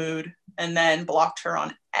I'll be in the mood, and then blocked her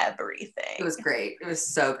on everything. It was great. It was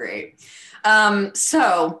so great.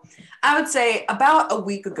 So I would say about a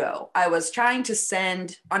week ago, I was trying to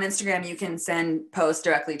send on Instagram, you can send posts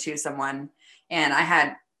directly to someone. And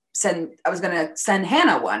I was going to send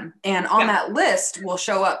Hanah one. And on that list will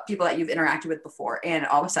show up people that you've interacted with before. And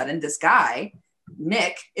all of a sudden this guy,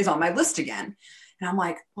 Nick, is on my list again. And I'm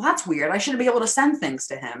like, well, that's weird. I shouldn't be able to send things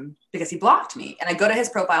to him because he blocked me. And I go to his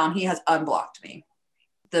profile and he has unblocked me.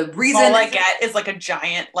 The reason all I get is like a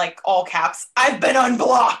giant, like all caps, I've been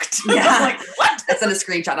unblocked. Yeah. I'm like, what? I sent a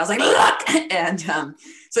screenshot. I was like, look. And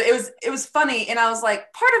So it was funny. And I was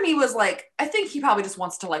like, part of me was like, I think he probably just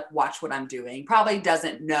wants to like watch what I'm doing. Probably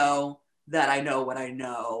doesn't know that I know what I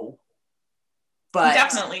know. But he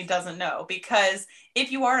definitely doesn't know, because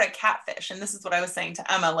if you are a catfish, and this is what I was saying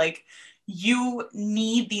to Emma, like, you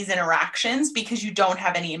need these interactions because you don't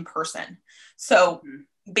have any in person. So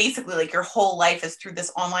basically, like, your whole life is through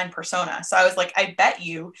this online persona. So I was like, I bet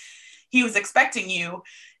you he was expecting you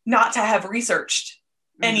not to have researched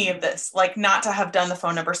any of this, like not to have done the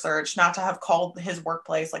phone number search, not to have called his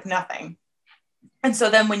workplace, like nothing. And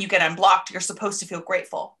so then when you get unblocked, you're supposed to feel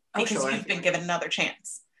grateful because you've been given another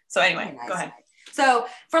chance. So anyway, go ahead. So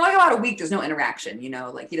for like about a week, there's no interaction, you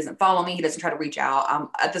know, like he doesn't follow me. He doesn't try to reach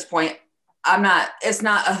out. At this point, it's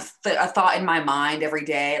not a thought in my mind every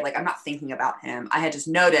day. Like I'm not thinking about him. I had just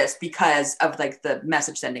noticed because of like the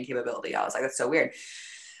message sending capability. I was like, that's so weird.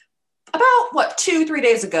 About 2-3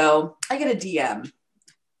 days ago, I get a DM.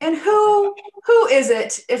 And who is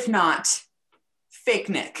it if not fake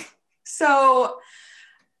Nick? So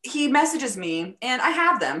he messages me, and I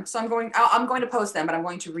have them. So I'm going to post them, but I'm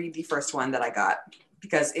going to read the first one that I got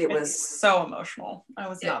because it was so emotional. I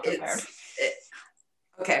was not prepared.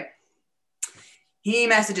 Okay. He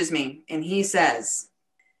messages me, and he says,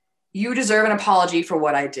 "You deserve an apology for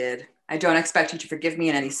what I did. I don't expect you to forgive me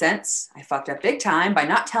in any sense. I fucked up big time by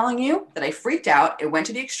not telling you that I freaked out and went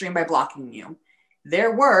to the extreme by blocking you.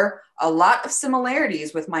 There were a lot of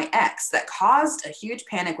similarities with my ex that caused a huge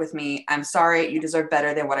panic with me. I'm sorry. You deserve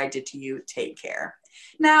better than what I did to you. Take care."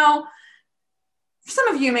 Now, some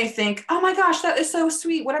of you may think, oh my gosh, that is so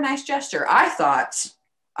sweet. What a nice gesture. I thought,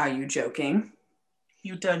 are you joking?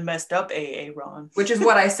 You done messed up, AA Ron. Which is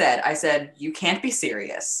what I said. I said, you can't be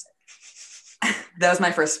serious. That was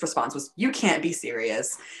my first response was, you can't be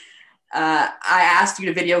serious. I asked you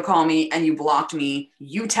to video call me and you blocked me.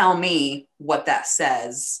 You tell me what that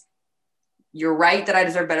says. You're right that I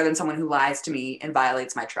deserve better than someone who lies to me and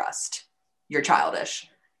violates my trust. You're childish.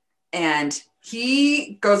 And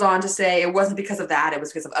he goes on to say, it wasn't because of that. It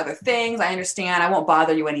was because of other things. I understand. I won't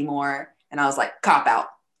bother you anymore. And I was like, cop out.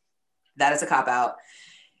 That is a cop out.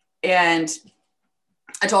 And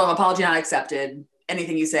I told him, apology not accepted.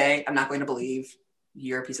 Anything you say, I'm not going to believe.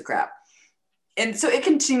 You're a piece of crap. And so it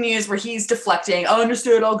continues where he's deflecting. Oh,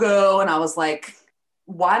 understood, I'll go. And I was like,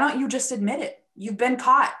 why don't you just admit it? You've been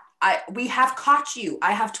caught. We have caught you.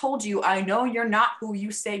 I have told you, I know you're not who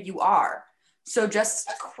you say you are. So just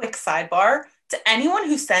a quick sidebar to anyone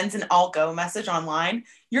who sends an I'll go message online,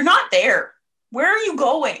 you're not there. Where are you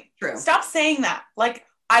going? True. Stop saying that. Like,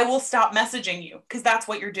 I will stop messaging you because that's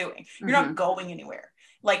what you're doing. You're not going anywhere.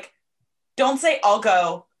 Like, don't say I'll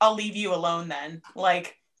go. I'll leave you alone then.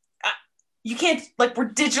 Like, you can't, like, we're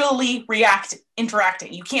digitally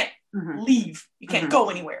interacting. You can't leave. You can't go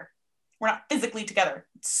anywhere. We're not physically together.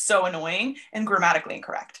 It's so annoying and grammatically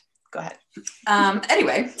incorrect. Go ahead.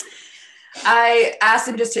 Anyway, I asked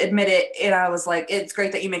him just to admit it. And I was like, it's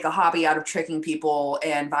great that you make a hobby out of tricking people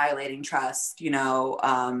and violating trust. You know,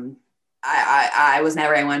 I was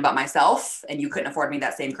never anyone but myself, and you couldn't afford me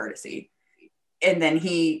that same courtesy. And then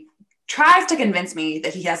he tries to convince me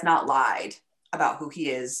that he has not lied about who he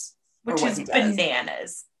is. Which is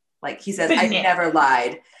bananas. Like he says, I never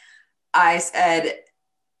lied. I said,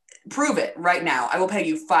 prove it right now. I will pay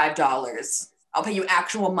you $5. I'll pay you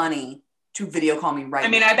actual money to video call me right now. I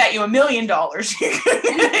mean, I bet you $1 million.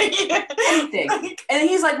 Anything. And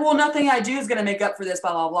he's like, well, nothing I do is going to make up for this,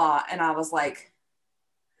 blah, blah, blah. And I was like,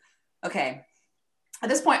 okay. At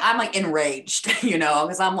this point, I'm like enraged, you know,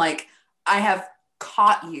 because I'm like, I have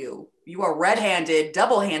caught you. You are red-handed,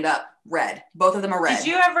 double hand up, red. Both of them are red. Did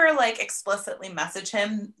you ever like explicitly message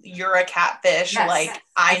him, you're a catfish? Yes. Like,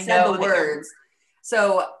 I know the words.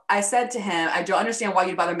 So I said to him, I don't understand why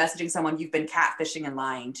you'd bother messaging someone you've been catfishing and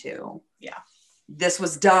lying to. Yeah. This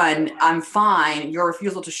was done. I'm fine. Your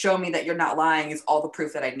refusal to show me that you're not lying is all the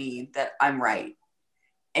proof that I need that I'm right.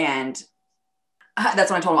 And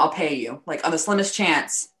that's when I told him, I'll pay you. Like, on the slimmest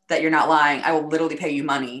chance that you're not lying, I will literally pay you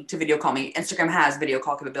money to video call me. Instagram has video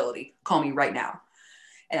call capability. Call me right now.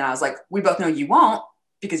 And I was like, we both know you won't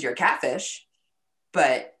because you're a catfish,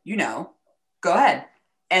 but you know, go ahead.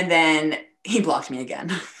 And then he blocked me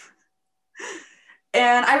again.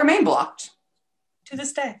 And I remain blocked. To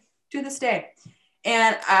this day. To this day.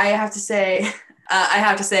 And I have to say,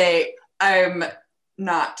 I'm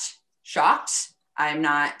not shocked. I'm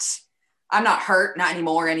not hurt, not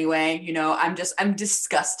anymore anyway. You know, I'm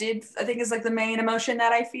disgusted, I think is like the main emotion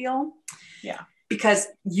that I feel. Yeah. Because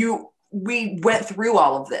we went through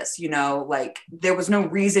all of this, you know, like there was no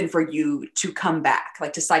reason for you to come back,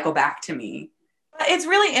 like to cycle back to me. It's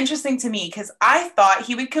really interesting to me because I thought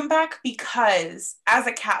he would come back because as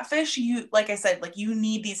a catfish, you, like I said, like you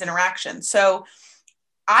need these interactions. So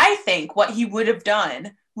I think what he would have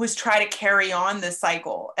done was try to carry on this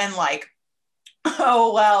cycle and like,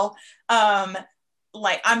 oh, well,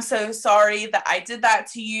 like, I'm so sorry that I did that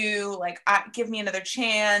to you. Like, give me another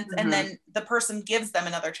chance. Mm-hmm. And then the person gives them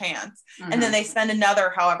another chance. Mm-hmm. And then they spend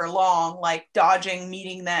another however long, like dodging,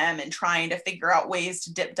 meeting them and trying to figure out ways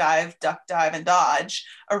to dip dive, duck dive, and dodge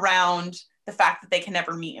around the fact that they can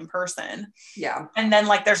never meet in person. Yeah. And then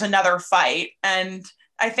like, there's another fight. And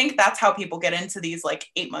I think that's how people get into these like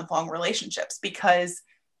 8-month-long relationships because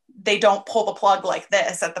they don't pull the plug like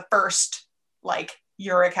this at the first, like,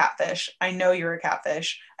 you're a catfish. I know you're a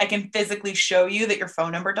catfish. I can physically show you that your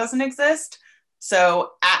phone number doesn't exist.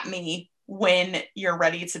 So at me when you're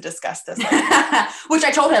ready to discuss this. Which I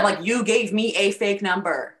told him, like, you gave me a fake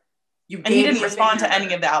number. And he didn't respond to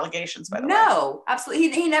any of the allegations, by the way. No, absolutely.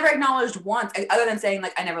 He never acknowledged once, other than saying,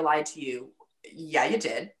 like, I never lied to you. Yeah, you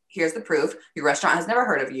did. Here's the proof. Your restaurant has never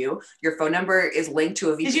heard of you. Your phone number is linked to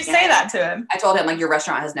a VPN. Did you say that to him? I told him, like, your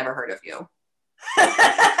restaurant has never heard of you.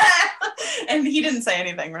 And he didn't say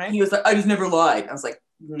anything, right? He was like, I just never lied. I was like,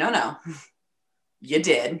 no, you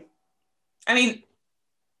did. I mean,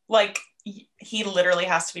 like, he literally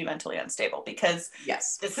has to be mentally unstable because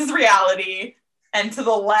yes, this is reality. And to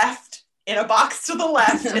the left, in a box to the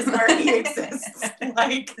left is where he exists.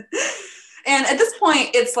 Like, and at this point,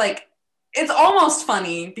 it's like, it's almost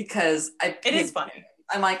funny because it is funny.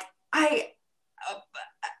 I'm like, I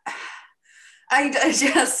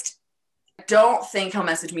just don't think he'll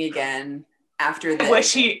message me again after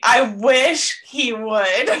this. I wish he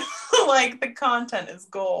would. Like, the content is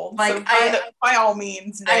gold. Like, so by all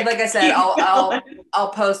means, Nick, like I said, I'll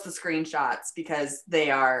post the screenshots because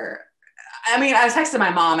they are. I mean, I was texting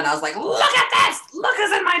my mom and I was like, look at this. Look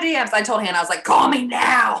who's in my DMs. I told Hannah, I was like, call me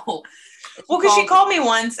now. Well, because she called me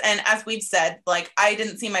once, and as we've said, like, I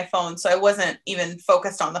didn't see my phone, so I wasn't even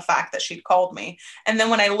focused on the fact that she'd called me. And then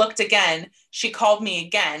when I looked again, she called me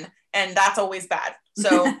again, and that's always bad.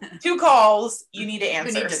 So 2 calls, you need to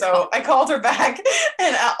answer. So I called her back,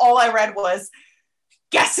 and all I read was,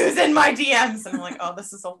 guess who's in my DMs? And I'm like, oh,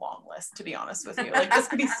 this is a long list, to be honest with you. Like, this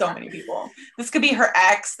could be so many people. This could be her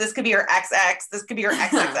ex. This could be her ex-ex. This could be her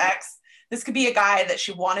ex-ex-ex. This could be a guy that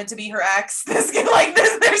she wanted to be her ex. This could, like,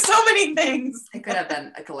 there's so many things. It could have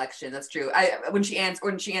been a collection. That's true. When she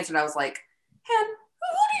answered, I was like, Hen, who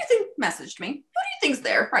do you think messaged me? Who do you think's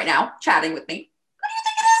there right now chatting with me? Who do you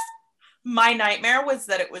think it is? My nightmare was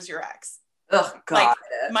that it was your ex. Oh, God. Like,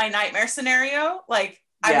 my nightmare scenario, like,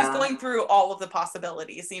 I was going through all of the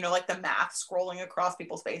possibilities, you know, like the math scrolling across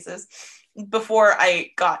people's faces before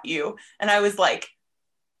I got you. And I was like,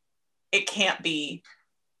 it can't be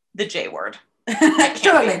the J word.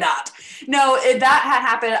 Surely not. No, if that had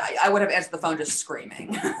happened, I would have answered the phone just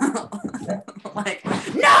screaming. Like,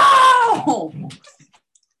 no!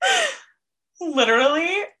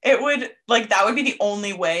 Literally, it would, like, that would be the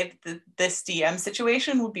only way that this DM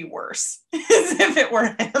situation would be worse, is if it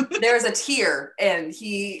were him. There's a tier, and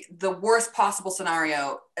the worst possible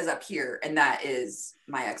scenario is up here, and that is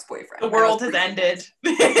my ex-boyfriend. The world has ended.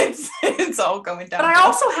 It's all going down. But I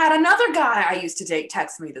also had another guy I used to date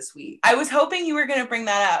text me this week. I was hoping you were going to bring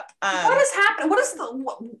that up. What has happened?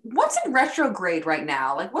 What's in retrograde right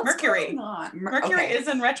now? Like, what's Mercury going on? Mercury is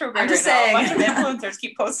in retrograde. I'm just saying. A bunch of influencers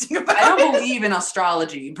keep posting about it. I don't believe in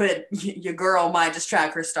astrology, but your girl might just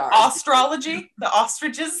track her stars. Astrology? The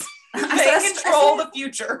ostriches? They control the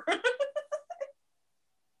future.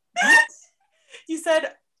 You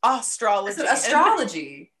said astrology. I said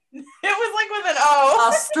astrology. It was like with an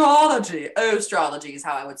O. Astrology. Astrology is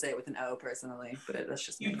how I would say it with an O personally, but that's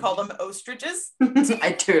just You'd call them ostriches?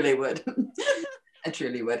 I truly would. I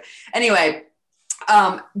truly would. Anyway,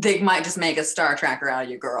 they might just make a star tracker out of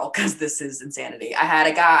your girl because this is insanity. I had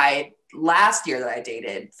a guy last year that I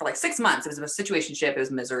dated for like 6 months. It was a situationship. It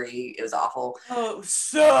was misery. It was awful. Oh, it was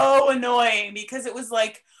so annoying because it was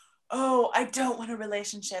like, oh, I don't want a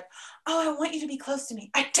relationship. Oh, I want you to be close to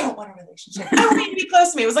me. I don't want a relationship. I want you to be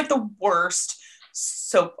close to me. It was like the worst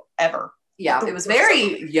soap ever. Yeah, it was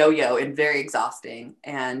very yo-yo and very exhausting.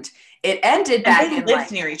 And it ended back in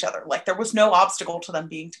lived near each other. Like, there was no obstacle to them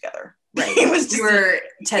being together. Right. It was just, we were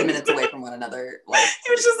 10 minutes away from one another. Like,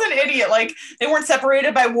 he was just an idiot. Like, they weren't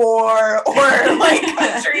separated by war or like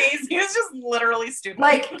countries. He was just literally stupid.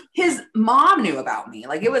 Like, his mom knew about me.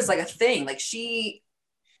 Like, it was like a thing.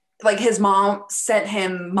 Like his mom sent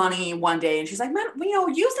him money one day and she's like, man,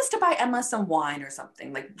 use this to buy Emma some wine or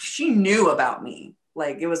something. Like, she knew about me.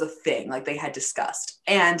 Like, it was a thing. Like, they had discussed.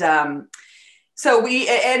 And So it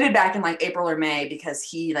ended back in like April or May because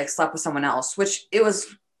he like slept with someone else, which it was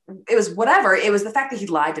whatever. It was the fact that he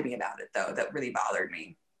lied to me about it though that really bothered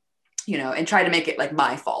me, and tried to make it like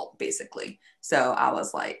my fault basically. So I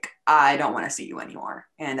was like, I don't want to see you anymore.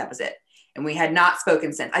 And that was it. And we had not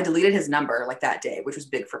spoken since. I deleted his number like that day, which was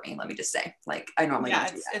big for me. Let me just say, like I normally don't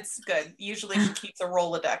do that. It's good. Usually she keeps a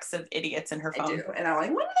Rolodex of idiots in her phone. I do. And I'm like,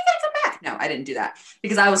 when are they gonna come back? No, I didn't do that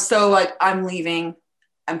because I was so like, I'm leaving.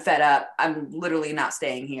 I'm fed up. I'm literally not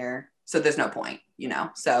staying here. So there's no point,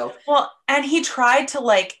 so. Well, and he tried to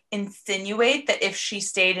like insinuate that if she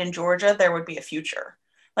stayed in Georgia, there would be a future.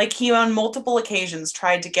 Like he on multiple occasions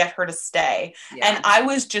tried to get her to stay. Yeah. And I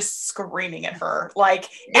was just screaming at her. Like,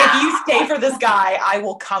 if you stay for this guy, I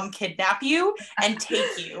will come kidnap you and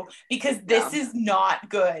take you because this is not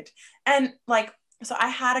good. And like, so I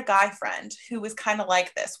had a guy friend who was kind of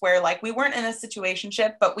like this, where like we weren't in a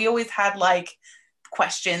situationship, but we always had like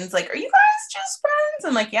questions like, are you guys just friends?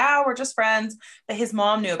 And like, yeah, we're just friends. But his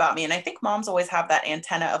mom knew about me. And I think moms always have that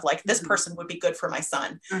antenna of like, this person would be good for my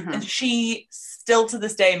son. And she still to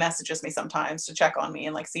this day messages me sometimes to check on me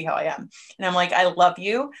and like see how I am. And I'm like, I love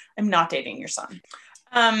you. I'm not dating your son.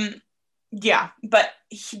 Yeah, but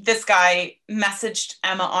this guy messaged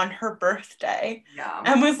Emma on her birthday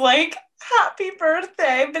and was like, happy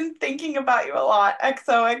birthday. I've been thinking about you a lot.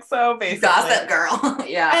 XOXO, basically. Gossip girl.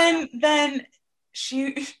 Yeah. And then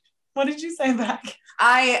what did you say back?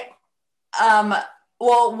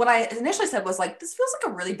 Well, what I initially said was like, this feels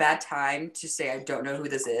like a really bad time to say I don't know who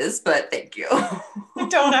this is, but thank you. I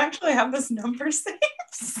don't actually have this number saved.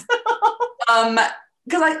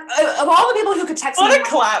 Because of all the people who could text me. What a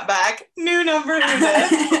clap back. New number, who this?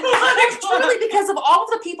 Truly, because of all of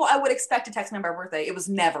the people I would expect to text me on my birthday, it was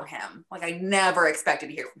never him. Like, I never expected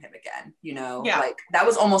to hear from him again, Yeah. Like, that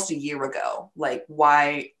was almost a year ago. Like,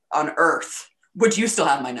 why on earth would you still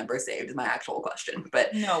have my number saved is my actual question.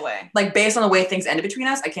 But no way. Like, based on the way things ended between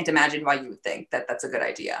us, I can't imagine why you would think that that's a good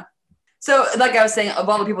idea. So like I was saying, of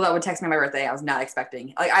all the people that would text me on my birthday, I was not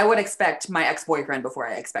expecting, like I would expect my ex-boyfriend before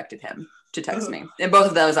I expected him to text me. And both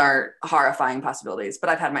of those are horrifying possibilities, but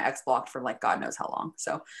I've had my ex blocked for like, God knows how long.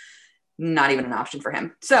 So not even an option for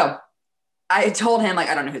him. So I told him like,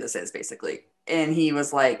 I don't know who this is basically. And he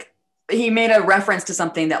was like, he made a reference to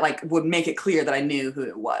something that like would make it clear that I knew who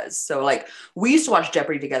it was. So like we used to watch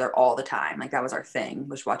Jeopardy together all the time. Like that was our thing,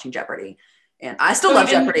 was watching Jeopardy. And I still love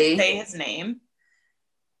Jeopardy. Say his name.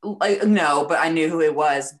 Like no, but I knew who it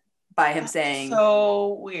was by him saying.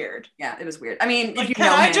 So weird. Yeah, it was weird. I mean, like, if you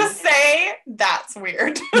know I him, just say that's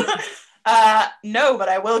weird? No, but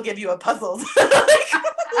I will give you a puzzle.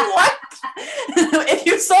 What? If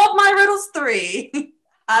you solve my riddles 3,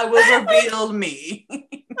 I will reveal me.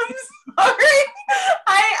 I'm sorry.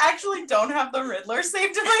 I actually don't have the Riddler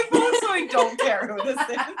saved in my phone, so I don't care who this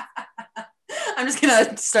is. I'm just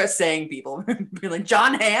gonna start saying people. Be like,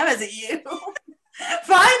 John Hamm, is it you?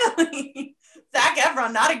 Finally. Zac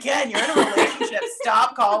Efron, not again. You're in a relationship.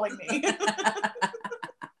 Stop calling me.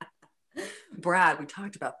 Brad, we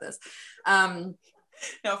talked about this.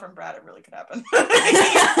 No, from Brad, it really could happen.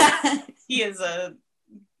 He is a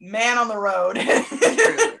man on the road.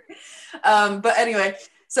 But anyway,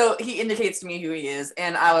 so he indicates to me who he is,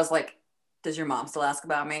 and I was like, does your mom still ask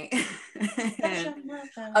about me? I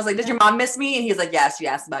was like, did your mom miss me? And he's like, yes, she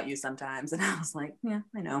asks about you sometimes. And I was like, yeah,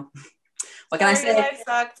 I know. What can I say?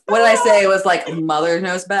 What did I say? It was like, mother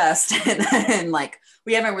knows best. And like,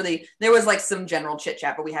 we haven't really, there was like some general chit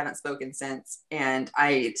chat, but we haven't spoken since. And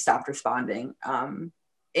I stopped responding.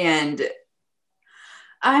 And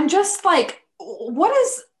I'm just like,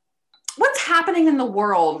 what's happening in the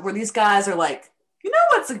world where these guys are like, you know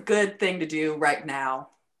what's a good thing to do right now?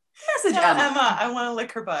 Message Emma. I want to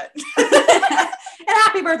lick her butt. And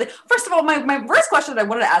happy birthday. First of all, my first question that I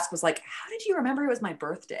wanted to ask was like, how did you remember it was my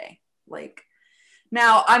birthday? Like,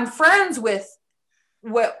 now I'm friends with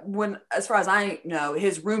as far as I know,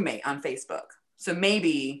 his roommate on Facebook. So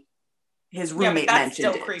maybe his roommate mentioned it.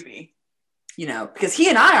 That's still creepy. Because he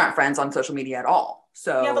and I aren't friends on social media at all.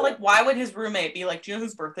 So yeah, but like, why would his roommate be like, do you know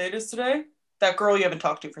whose birthday it is today? That girl you haven't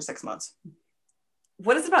talked to for 6 months.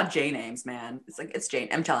 What is it about J names, man? It's like, it's J.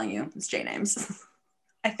 I'm telling you, it's J names.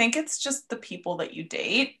 I think it's just the people that you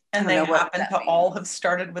date, and they happen to all have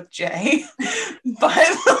started with J. But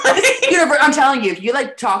like, I'm telling you, if you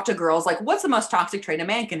like talk to girls, like, what's the most toxic trait a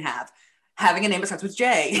man can have? Having a name that starts with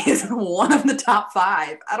J is one of the top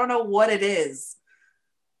 5. I don't know what it is.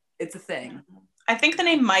 It's a thing. I think the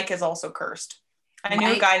name Mike is also cursed. I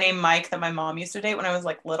knew a guy named Mike that my mom used to date when I was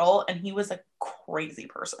like little, and he was a crazy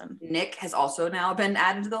person. Nick has also now been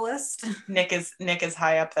added to the list. Nick is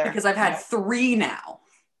high up there because I've had 3 now.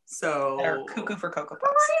 So they're cuckoo for Cocoa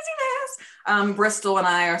Puffs. Craziness. Bristol and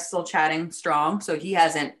I are still chatting strong, so he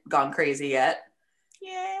hasn't gone crazy yet.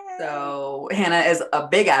 Yeah. So Hanah is a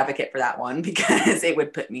big advocate for that one because it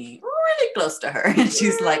would put me really close to her. And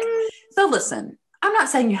she's like, so listen, I'm not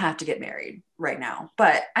saying you have to get married right now,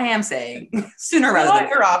 but I am saying sooner rather than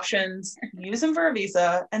your options, use them for a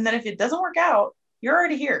visa, and then if it doesn't work out, you're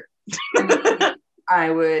already here. I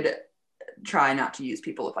would try not to use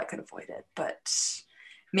people if I could avoid it, but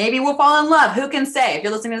maybe we'll fall in love. Who can say? If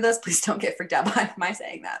you're listening to this, please don't get freaked out by my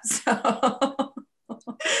saying that. So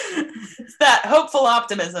it's that hopeful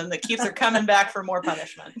optimism that keeps her coming back for more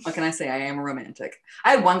punishment. What can I say? I am a romantic.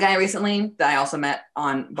 I had one guy recently that I also met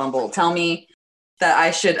on Bumble tell me that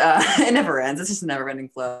I should, it never ends. It's just a never ending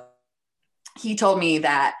flow. He told me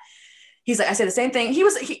that he's like, I say the same thing.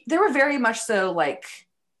 They were very much so like,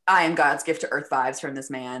 I am God's gift to earth vibes from this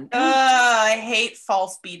man. I hate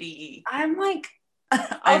false BDE. I'm like,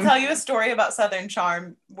 I'll tell you a story about Southern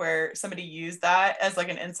Charm where somebody used that as like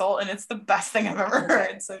an insult, and it's the best thing I've ever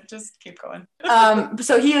heard. So just keep going.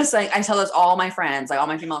 So he was like, I tell this all my friends, like all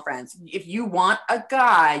my female friends, if you want a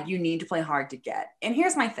guy, you need to play hard to get. And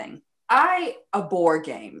here's my thing. I abhor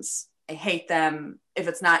games. I hate them. If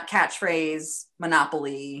it's not catchphrase,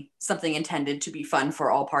 Monopoly, something intended to be fun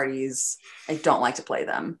for all parties, I don't like to play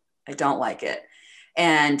them. I don't like it.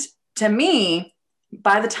 And to me,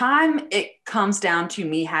 by the time it comes down to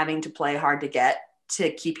me having to play hard to get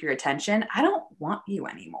to keep your attention, I don't want you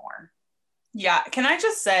anymore. Yeah. Can I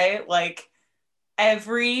just say, like,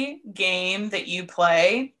 every game that you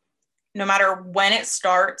play, no matter when it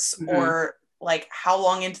starts or like how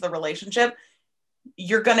long into the relationship,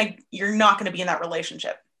 you're not going to be in that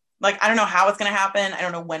relationship. Like, I don't know how it's going to happen. I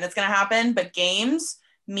don't know when it's going to happen, but games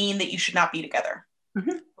mean that you should not be together.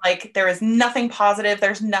 Mm-hmm. Like, there is nothing positive.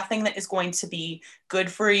 There's nothing that is going to be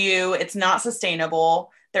good for you. It's not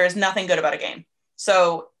sustainable. There is nothing good about a game.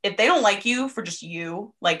 So if they don't like you for just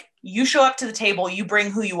you, like, you show up to the table, you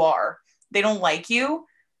bring who you are. They don't like you.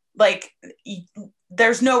 Like,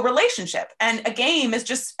 there's no relationship, and a game is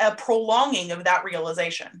just a prolonging of that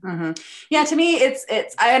realization. Mm-hmm. Yeah, to me, it's.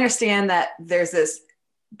 I understand that there's this,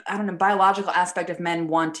 I don't know, biological aspect of men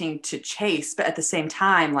wanting to chase, but at the same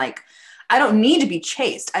time, like, I don't need to be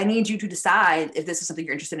chased. I need you to decide if this is something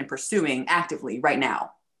you're interested in pursuing actively right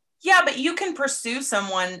now. Yeah, but you can pursue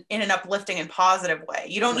someone in an uplifting and positive way.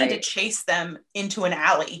 You don't need to chase them into an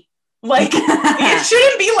alley. Like, it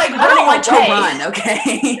shouldn't be like running away. To run,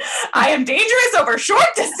 okay? I am dangerous over short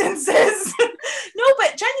distances. No,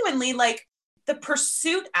 but genuinely, like, the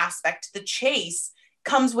pursuit aspect, the chase,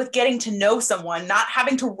 comes with getting to know someone, not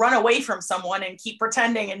having to run away from someone and keep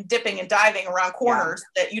pretending and dipping and diving around corners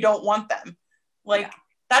that you don't want them. Like,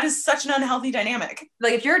 that is such an unhealthy dynamic.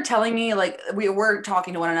 Like, if you're telling me, like, we're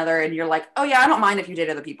talking to one another and you're like, oh yeah, I don't mind if you date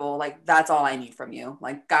other people. Like, that's all I need from you.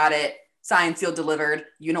 Like, got it. Signed, sealed, delivered.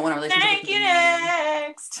 You don't want a relationship. Thank you,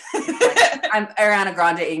 next. Like, I'm Ariana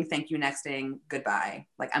Grande-ing, thank you, nexting, goodbye.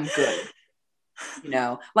 Like, I'm good. You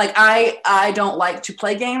know, like, I don't like to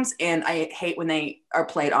play games, and I hate when they are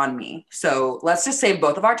played on me. So let's just save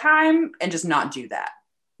both of our time and just not do that.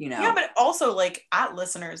 You know? Yeah, but also, like, at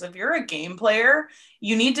listeners, if you're a game player,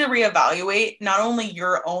 you need to reevaluate not only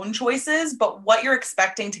your own choices, but what you're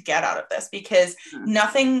expecting to get out of this, because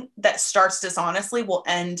nothing that starts dishonestly will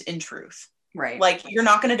end in truth. Right. Like, you're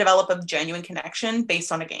not going to develop a genuine connection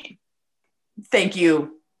based on a game. Thank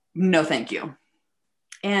you. No, thank you.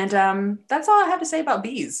 And that's all I have to say about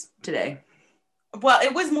bees today. Well,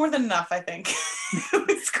 it was more than enough, I think. It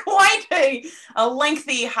was quite a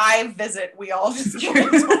lengthy hive visit we all just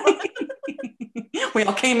We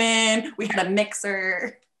all came in, we had a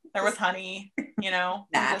mixer. There was honey, you know.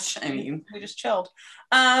 We just chilled.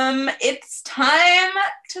 It's time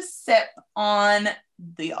to sip on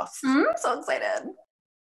this. I'm so excited.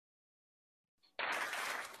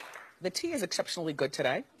 The tea is exceptionally good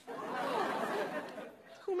today.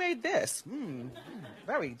 Who made this?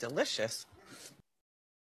 Very delicious.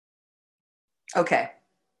 Okay.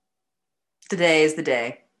 Today is the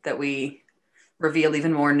day that we reveal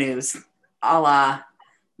even more news, a la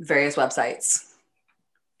various websites.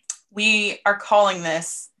 We are calling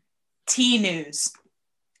this Tea News,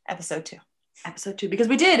 episode 2. Episode 2, because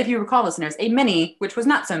we did, if you recall, listeners, a mini, which was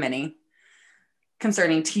not so many,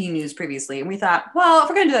 concerning tea news previously. And we thought, well, if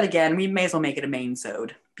we're going to do that again, we may as well make it a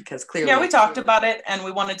main-sode, because clearly... Yeah, we talked about it, and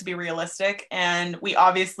we wanted to be realistic, and we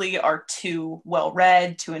obviously are too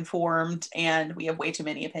well-read, too informed, and we have way too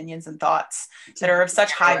many opinions and thoughts that are of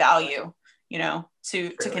such high value, you know,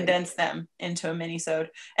 to condense them into a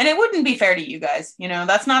mini-sode. And it wouldn't be fair to you guys, you know,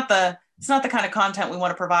 it's not the kind of content we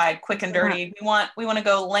want to provide, quick and dirty. We want to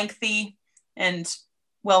go lengthy and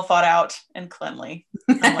well thought out and cleanly,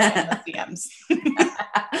 unlike in the DMs.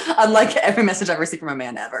 Unlike every message I've received from a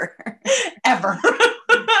man ever. Ever.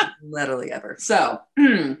 Literally ever. So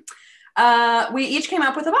we each came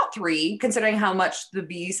up with about 3, considering how much the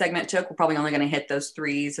B segment took. We're probably only going to hit those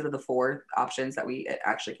 3 sort of the 4 options that we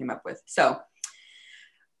actually came up with. So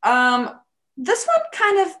this one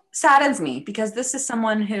kind of saddens me because this is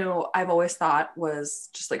someone who I've always thought was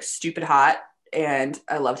just like stupid hot, and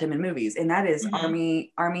I loved him in movies, and that is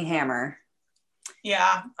Armie Hammer.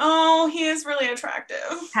 Yeah. Oh, he is really attractive.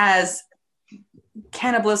 Has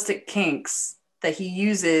cannibalistic kinks that he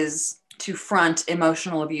uses to front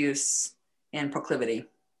emotional abuse and proclivity.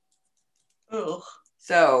 Ugh.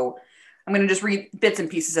 So I'm going to just read bits and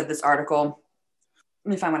pieces of this article.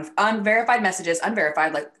 Let me find one. Unverified messages,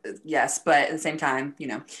 unverified, like, yes, but at the same time, you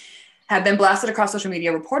know, have been blasted across social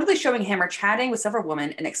media, reportedly showing Hammer chatting with several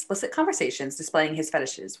women in explicit conversations, displaying his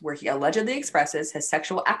fetishes, where he allegedly expresses his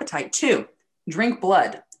sexual appetite to drink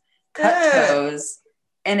blood, cut toes,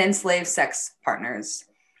 and enslave sex partners.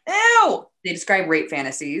 Ew! They describe rape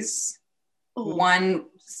fantasies. Ooh. One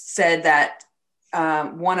said that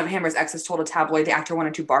one of Hammer's exes told a tabloid the actor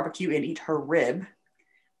wanted to barbecue and eat her rib.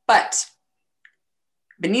 But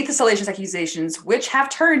beneath the salacious accusations, which have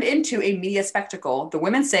turned into a media spectacle, the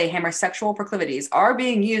women say Hammer's sexual proclivities are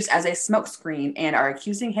being used as a smokescreen and are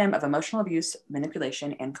accusing him of emotional abuse,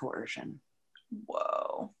 manipulation, and coercion.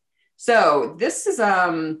 Whoa. So this is,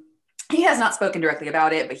 he has not spoken directly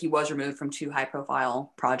about it, but he was removed from 2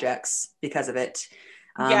 high-profile projects because of it.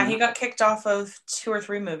 Yeah, he got kicked off of 2 or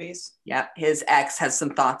 3 movies. Yeah, his ex has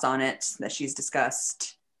some thoughts on it that she's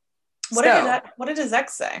discussed. What did his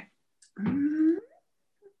ex say? Mm-hmm.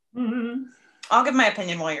 I'll give my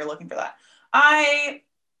opinion while you're looking for that.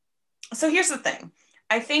 So here's the thing.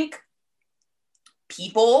 I think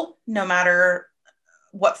people, no matter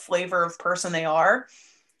what flavor of person they are,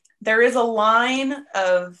 there is a line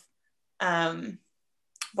of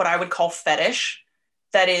what I would call fetish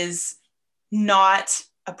that is not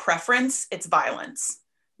a preference, it's violence.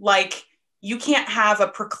 Like, you can't have a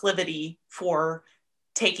proclivity for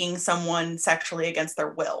taking someone sexually against their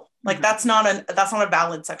will. Like, that's not a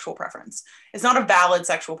valid sexual preference. It's not a valid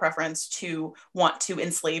sexual preference to want to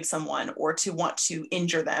enslave someone or to want to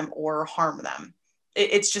injure them or harm them.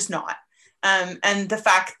 It's just not. And the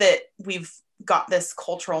fact that we've got this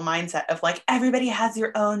cultural mindset of like, everybody has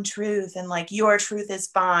your own truth and like your truth is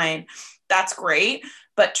fine. That's great.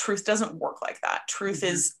 But truth doesn't work like that. Truth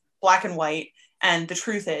is black and white. And the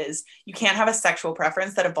truth is, you can't have a sexual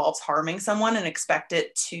preference that involves harming someone and expect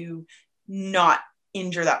it to not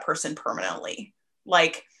injure that person permanently.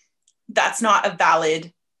 Like, that's not a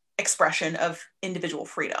valid expression of individual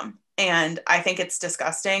freedom. And I think it's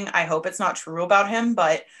disgusting. I hope it's not true about him,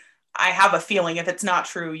 but I have a feeling if it's not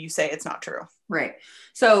true, you say it's not true. Right.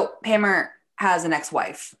 So Hammer has an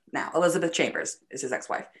ex-wife now. Elizabeth Chambers is his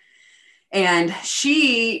ex-wife. And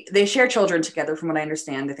they share children together, from what I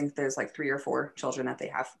understand. I think there's like 3 or 4 children that they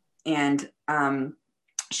have. And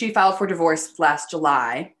she filed for divorce last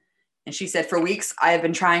July. And she said, for weeks, I have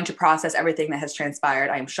been trying to process everything that has transpired.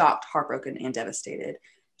 I am shocked, heartbroken, and devastated.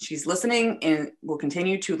 She's listening and will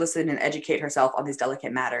continue to listen and educate herself on these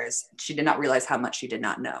delicate matters. She did not realize how much she did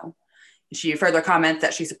not know. She further comments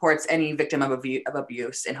that she supports any victim of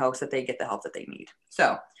abuse in hopes that they get the help that they need.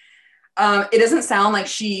 So it doesn't sound like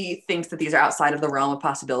she thinks that these are outside of the realm of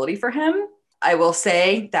possibility for him. I will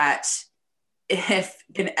say that if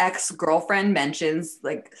an ex-girlfriend mentions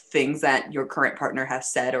like things that your current partner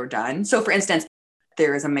has said or done. So for instance,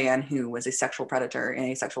 there is a man who was a sexual predator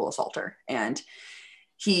and a sexual assaulter, and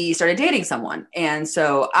he started dating someone. And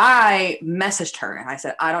so I messaged her and I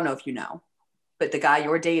said, I don't know if you know, but the guy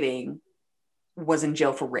you're dating was in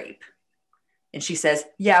jail for rape. And she says,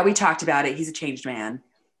 yeah, we talked about it. He's a changed man.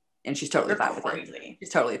 And she's totally fine with it.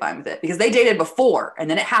 She's totally fine with it because they dated before and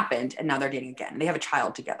then it happened and now they're dating again. They have a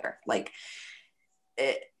child together. Like,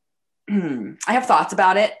 I have thoughts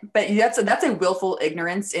about it, but that's a willful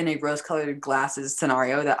ignorance in a rose-colored glasses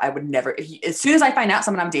scenario that I would never, as soon as I find out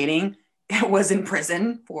someone I'm dating was in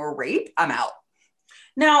prison for rape, I'm out.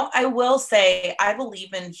 Now, I will say, I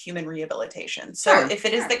believe in human rehabilitation. So if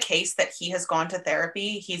it is the case that he has gone to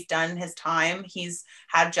therapy, he's done his time, he's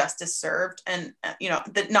had justice served, and,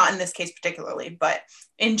 not in this case particularly, but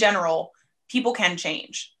in general, people can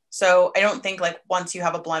change. So I don't think like once you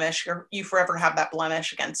have a blemish, you forever have that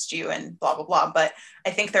blemish against you and blah, blah, blah. But I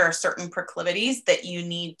think there are certain proclivities that you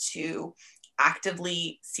need to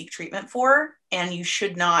actively seek treatment for, and you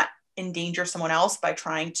should not endanger someone else by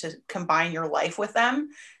trying to combine your life with them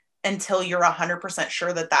until you're 100%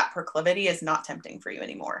 sure that proclivity is not tempting for you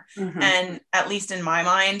anymore. And at least in my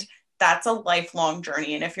mind, that's a lifelong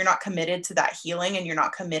journey. And if you're not committed to that healing and you're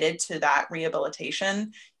not committed to that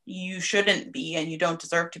rehabilitation, you shouldn't be, and you don't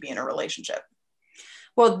deserve to be in a relationship.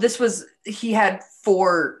 Well, he had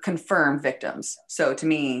 4 confirmed victims. So to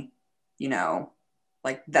me, you know,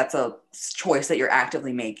 like that's a choice that you're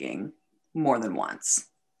actively making more than once.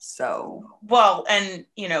 So, well, and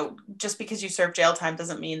you know, just because you serve jail time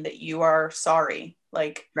doesn't mean that you are sorry.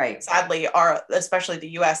 Like, right. Sadly, especially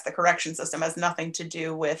the US, the correction system has nothing to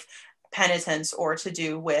do with penitence or to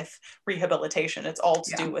do with rehabilitation. It's all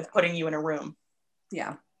to do with putting you in a room.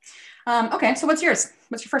 Yeah. Okay. So what's yours?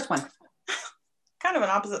 What's your first one? Kind of an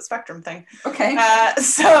opposite spectrum thing. Okay.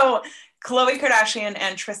 So Khloe Kardashian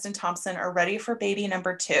and Tristan Thompson are ready for baby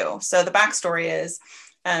number 2. So the backstory is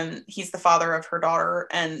he's the father of her daughter,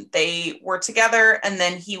 and they were together, and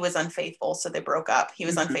then he was unfaithful. So they broke up. He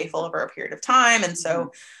was unfaithful over a period of time. And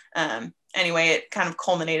so anyway, it kind of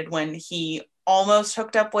culminated when he almost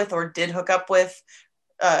hooked up with, or did hook up with,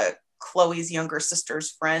 Khloe's younger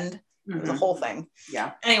sister's friend. It was a whole thing.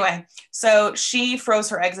 Yeah. Anyway, so she froze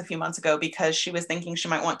her eggs a few months ago because she was thinking she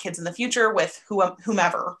might want kids in the future with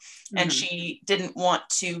whomever. And she didn't want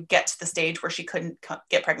to get to the stage where she couldn't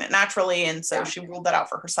get pregnant naturally. And so she ruled that out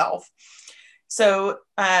for herself. So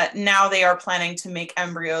now they are planning to make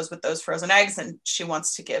embryos with those frozen eggs, and she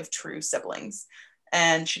wants to give true siblings.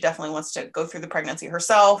 And she definitely wants to go through the pregnancy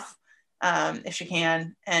herself if she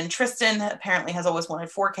can. And Tristan apparently has always wanted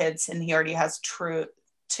 4 kids, and he already has 2,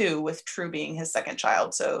 with True being his second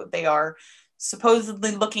child. So they are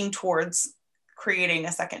supposedly looking towards creating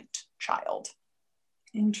a second child.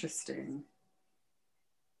 Interesting.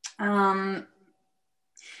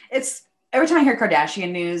 It's every time I hear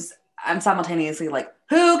Kardashian news, I'm simultaneously like,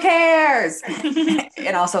 who cares?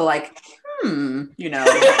 And also like, you know.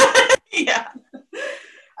 Yeah.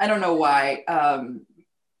 I don't know why.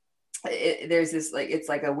 There's this like, it's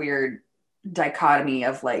like a weird dichotomy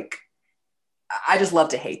of like, I just love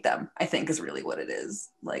to hate them, I think is really what it is.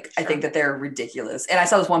 Like, sure. I think that they're ridiculous. And I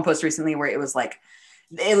saw this one post recently where it was like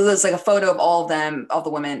a photo of all of them, all the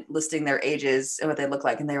women listing their ages and what they look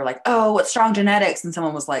like. And they were like, oh, what strong genetics. And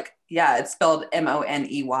someone was like, yeah, it's spelled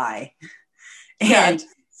Money. And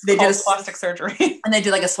they did plastic surgery. And they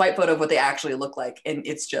did like a swipe photo of what they actually look like. And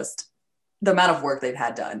it's just the amount of work they've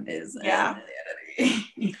had done is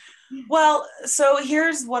insanity. Well, so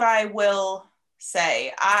here's what I will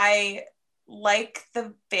say. I like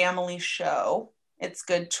the family show. It's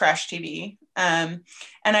good trash TV. And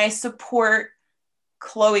I support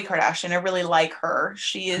Khloe Kardashian. I really like her.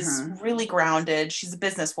 She is really grounded. She's a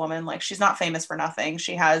businesswoman. Like, she's not famous for nothing.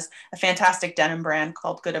 She has a fantastic denim brand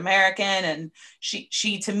called Good American. And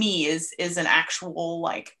she to me is an actual,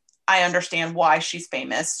 like, I understand why she's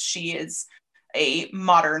famous. She is a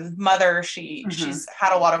modern mother. She's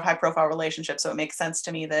had a lot of high profile relationships. So it makes sense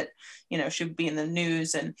to me that, you know, she would be in the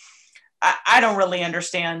news. And I don't really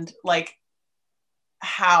understand like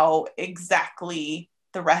how exactly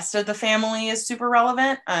the rest of the family is super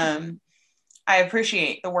relevant. I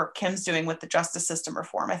appreciate the work Kim's doing with the justice system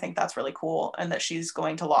reform. I think that's really cool. And that she's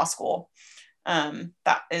going to law school.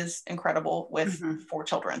 That is incredible with 4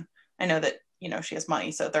 children. I know that, you know, she has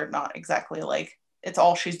money, so they're not exactly like, it's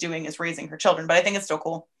all she's doing is raising her children, but I think it's still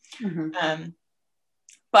cool.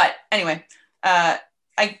 But anyway, I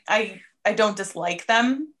don't dislike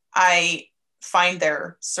them. I find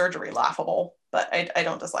their surgery laughable, but I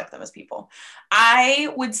don't dislike them as people.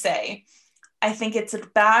 I would say, I think it's a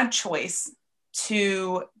bad choice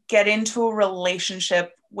to get into a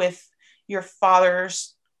relationship with the father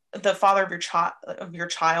of your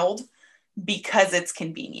child because it's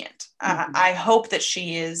convenient. I hope that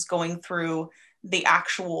she is going through the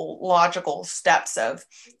actual logical steps of,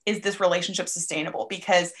 is this relationship sustainable?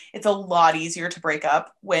 Because it's a lot easier to break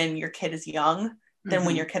up when your kid is young than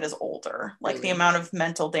when your kid is older. Like, the amount of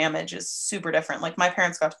mental damage is super different. Like, my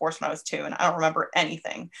parents got divorced when I was 2 and I don't remember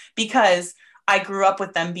anything because I grew up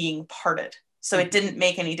with them being parted. So it didn't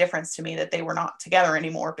make any difference to me that they were not together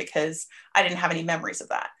anymore because I didn't have any memories of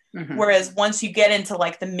that. Whereas once you get into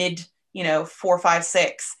like the mid, 4, 5,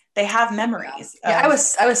 6, they have memories. Yeah, I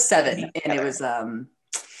was 7 and it was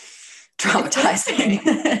traumatizing.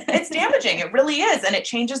 It's damaging. It really is. And it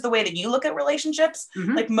changes the way that you look at relationships.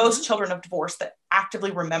 Like, most children of divorce that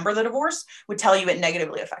actively remember the divorce would tell you it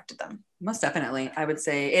negatively affected them. Most definitely, I would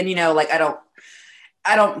say. And, like, I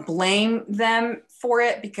don't blame them for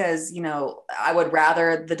it because, I would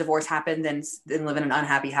rather the divorce happen than live in an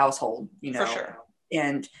unhappy household, For sure.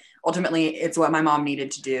 And ultimately it's what my mom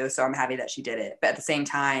needed to do. So I'm happy that she did it. But at the same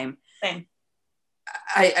time, Same.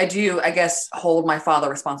 I do, I guess, hold my father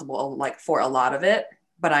responsible like for a lot of it,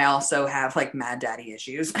 but I also have like mad daddy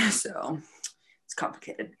issues. So It's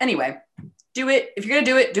complicated. Anyway, do it. If you're going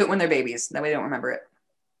to do it when they're babies. That way they don't remember it.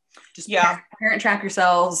 Just parent track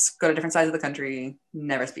yourselves, go to different sides of the country,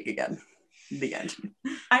 never speak again. The end.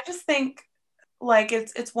 I just think like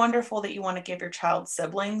it's wonderful that you want to give your child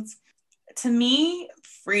siblings. To me,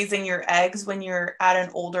 freezing your eggs when you're at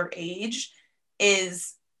an older age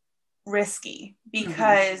is risky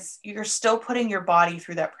because you're still putting your body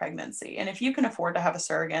through that pregnancy. And if you can afford to have a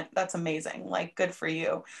surrogate, that's amazing. Like, good for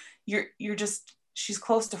you. You're just, she's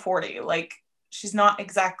close to 40. Like, she's not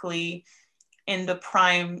exactly in the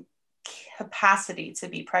prime capacity to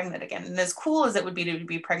be pregnant again. And as cool as it would be to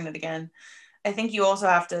be pregnant again, I think you also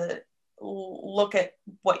have to look at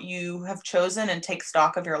what you have chosen and take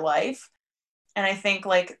stock of your life. And I think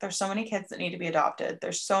like there's so many kids that need to be adopted.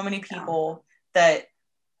 There's so many people that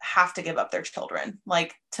have to give up their children.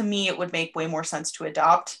 Like, to me, it would make way more sense to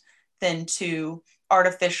adopt than to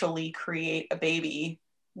artificially create a baby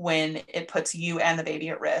when it puts you and the baby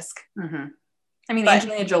at risk. I mean,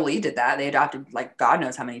 Angelina Jolie did that. They adopted like God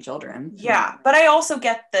knows how many children. Yeah, but I also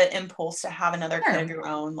get the impulse to have another kid of your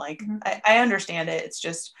own. Like, I understand it. It's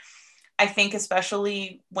just, I think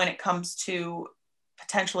especially when it comes to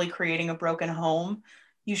potentially creating a broken home,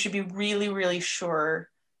 you should be really, really sure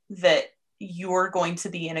that you're going to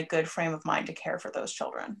be in a good frame of mind to care for those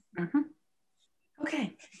children.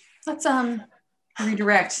 Okay, let's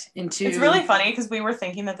redirect into. It's really funny because we were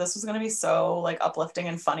thinking that this was going to be so like uplifting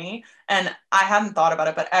and funny, and I hadn't thought about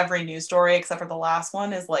it, but every news story except for the last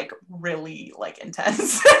one is like really like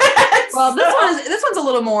intense. Well, this one's a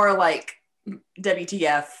little more like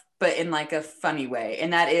WTF, but in like a funny way,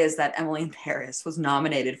 and that is that Emily in Paris was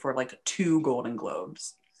nominated for like 2 Golden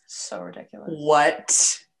Globes. So ridiculous.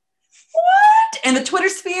 What? And the Twitter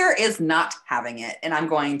sphere is not having it, and I'm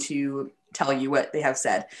going to tell you what they have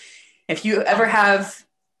said. If you ever have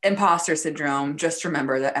imposter syndrome, just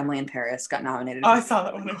remember that Emily in Paris got nominated. I saw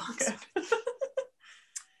that one. It was good.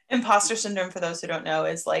 Imposter syndrome, for those who don't know,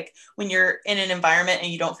 is like when you're in an environment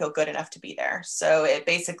and you don't feel good enough to be there. So it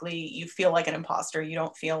basically, you feel like an imposter. You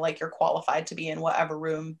don't feel like you're qualified to be in whatever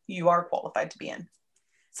room you are qualified to be in.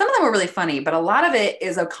 Some of them were really funny, but a lot of it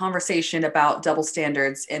is a conversation about double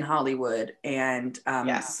standards in Hollywood, and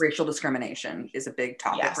racial discrimination is a big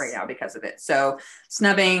topic right now because of it. So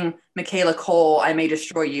snubbing Michaela Cole, I May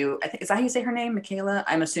Destroy You. Is that how you say her name, Michaela?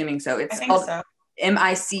 I'm assuming so. It's spelled so.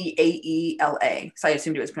 Micaela. So I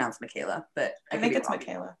assumed it was pronounced Michaela, but I think it's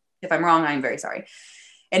Michaela. If I'm wrong, I'm very sorry.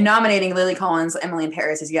 And nominating Lily Collins' Emily in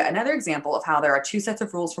Paris is yet another example of how there are 2 sets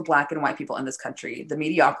of rules for Black and white people in this country. The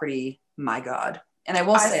mediocrity, my God. And I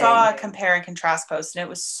saw a compare and contrast post, and it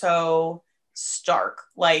was so stark.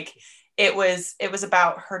 Like, it was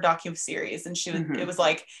about her docuseries, and it was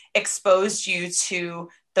like exposed you to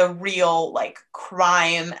the real like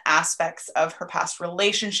crime aspects of her past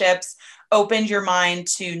relationships, opened your mind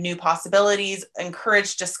to new possibilities,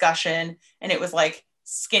 encouraged discussion, and it was like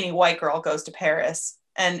skinny white girl goes to Paris,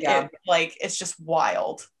 and it's just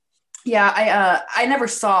wild. Yeah, I never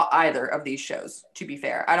saw either of these shows, to be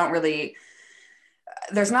fair. I don't really.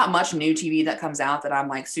 There's not much new TV that comes out that I'm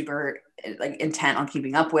like super like intent on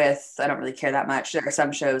keeping up with. I don't really care that much. There are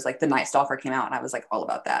some shows like The Night Stalker came out and I was like all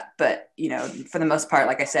about that. But you know, for the most part,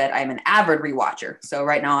 like I said, I'm an avid rewatcher. So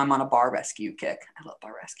right now I'm on a bar rescue kick. I love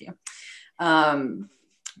bar rescue.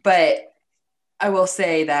 But I will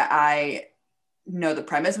say that I know the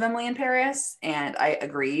premise of Emily in Paris, and I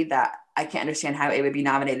agree that I can't understand how it would be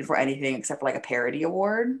nominated for anything except for like a parody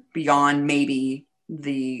award beyond maybe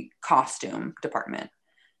the costume department.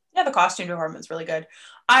 Yeah, the costume department's really good.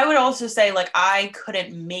 I would also say like I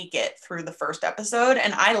couldn't make it through the first episode,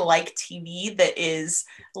 and I like TV that is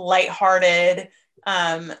lighthearted,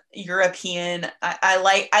 European. I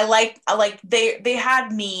like they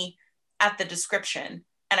had me at the description,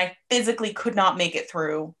 and I physically could not make it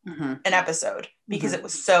through an episode because it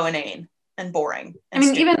was so inane and boring. And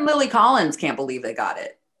stupid. Even Lily Collins can't believe they got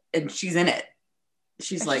it, and she's in it.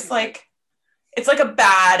 She's like it's like a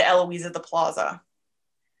bad Eloise at the Plaza.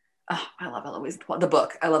 Oh, I love Eloise. The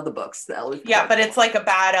book. I love the books. The Eloise. Yeah, but it's like a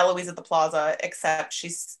bad Eloise at the Plaza, except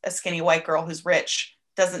she's a skinny white girl who's rich,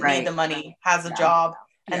 doesn't need the money, has a job,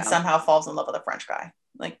 and somehow falls in love with a French guy.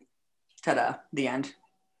 Like, ta-da! The end.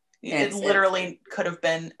 It literally could have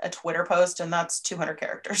been a Twitter post, and that's 200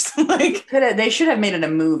 characters. Like, they should have made it a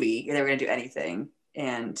movie if they were going to do anything,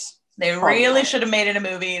 and they really should have made it a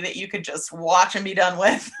movie that you could just watch and be done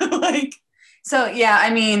with. Like, so yeah,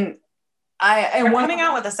 I mean. We're coming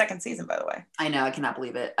out with a second season, by the way. I know, I cannot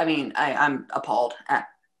believe it. I mean, I'm appalled at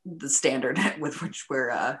the standard with which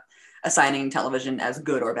we're assigning television as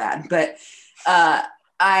good or bad. But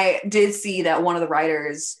I did see that one of the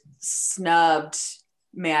writers snubbed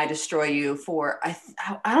May I Destroy You for,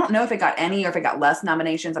 I don't know if it got any or if it got less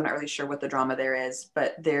nominations. I'm not really sure what the drama there is,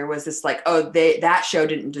 but there was this like, that show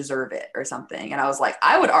didn't deserve it or something. And I was like,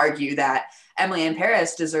 I would argue that Emily in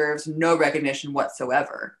Paris deserves no recognition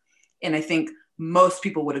whatsoever. And I think most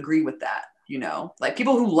people would agree with that, like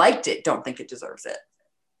people who liked it don't think it deserves it.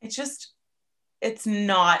 It's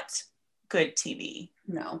not good TV.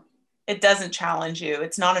 No. It doesn't challenge you.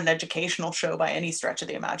 It's not an educational show by any stretch of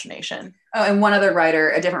the imagination. Oh, and one other writer,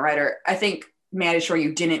 a different writer, I think May I Destroy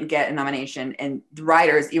You didn't get a nomination, and the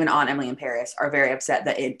writers, even on Emily in Paris, are very upset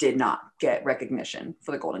that it did not get recognition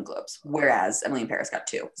for the Golden Globes, whereas Emily in Paris got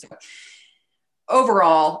 2. So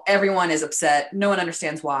overall, everyone is upset. No one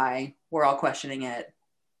understands why. We're all questioning it.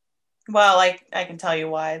 Well, I can tell you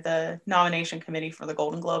why. The nomination committee for the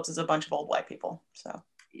Golden Globes is a bunch of old white people. So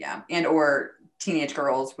yeah, and or teenage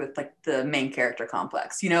girls with like the main character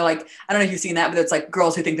complex, like I don't know if you've seen that, but it's like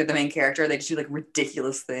girls who think they're the main character. They just do like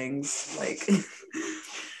ridiculous things, like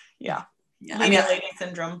yeah. I mean, lady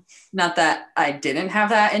syndrome. Not that I didn't have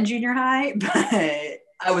that in junior high, but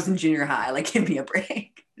I was in junior high. Like, give me a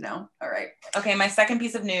break. All right. Okay, my second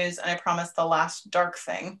piece of news, and I promise the last dark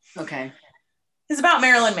thing. Okay. Is about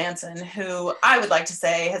Marilyn Manson, who I would like to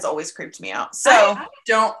say has always creeped me out. So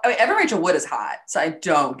Evan Rachel Wood is hot, so I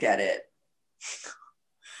don't get it.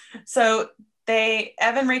 So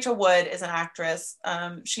Evan Rachel Wood is an actress.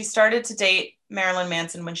 She started to date Marilyn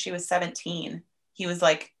Manson when she was 17. He was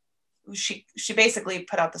like, she basically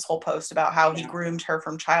put out this whole post about how he groomed her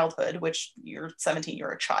from childhood, which you're 17,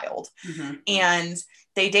 you're a child. Mm-hmm. And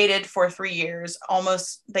they dated for 3 years,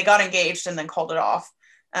 they got engaged and then called it off.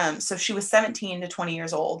 So she was 17 to 20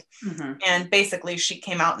 years old. Mm-hmm. And basically she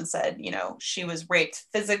came out and said, she was raped.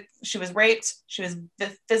 She was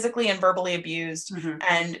physically and verbally abused. Mm-hmm.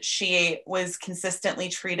 And she was consistently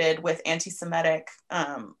treated with anti-Semitic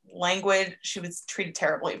language. She was treated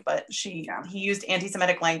terribly, but he used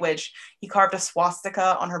anti-Semitic language. He carved a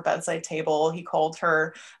swastika on her bedside table. He called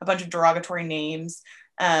her a bunch of derogatory names.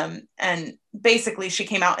 And basically she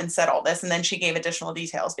came out and said all this. And then she gave additional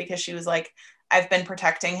details because she was like, I've been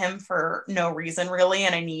protecting him for no reason really.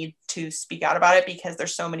 And I need to speak out about it because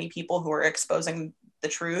there's so many people who are exposing the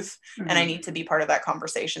truth. Mm-hmm. And I need to be part of that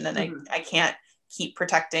conversation. And mm-hmm. I can't keep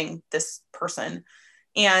protecting this person.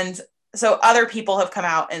 And so other people have come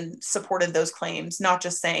out and supported those claims, not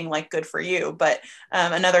just saying like, good for you, but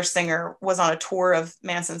another singer was on a tour of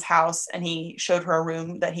Manson's house and he showed her a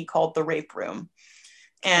room that he called the rape room.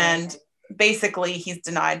 And basically he's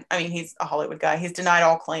denied, he's a Hollywood guy. He's denied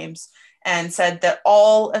all claims and said that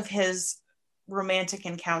all of his romantic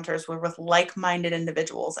encounters were with like-minded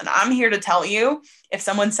individuals. And I'm here to tell you, if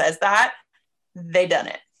someone says that, they done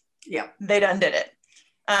it. Yeah. They done did it.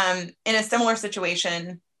 In a similar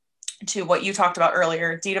situation to what you talked about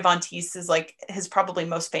earlier, Dita Von Teese is like his probably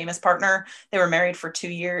most famous partner. They were married for 2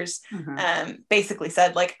 years. Mm-hmm. Basically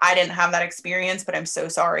said like, I didn't have that experience, but I'm so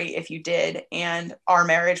sorry if you did. And our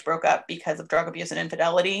marriage broke up because of drug abuse and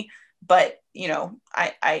infidelity. But,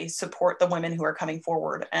 I support the women who are coming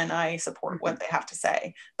forward and I support mm-hmm. what they have to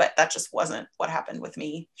say, but that just wasn't what happened with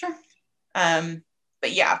me. Sure.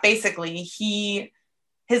 But yeah, basically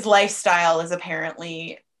his lifestyle is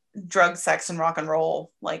apparently drug, sex, and rock and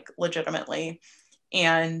roll, like legitimately.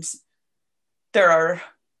 And there are,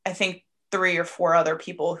 I think, 3 or 4 other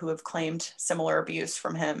people who have claimed similar abuse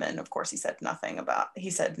from him. And of course he said he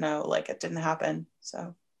said no, like it didn't happen.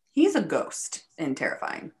 So he's a ghost and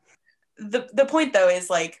terrifying. The point though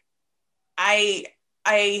is like, I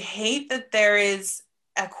hate that there is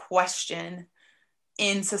a question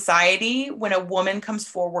in society when a woman comes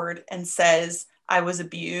forward and says, I was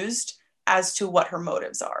abused, as to what her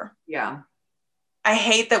motives are. Yeah. I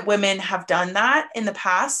hate that women have done that in the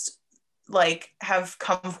past, like have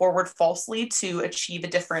come forward falsely to achieve a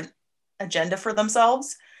different agenda for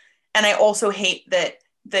themselves. And I also hate that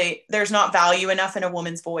there's not value enough in a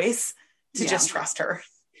woman's voice to just trust her.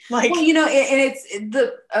 Like, well, and it's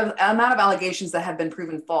the amount of allegations that have been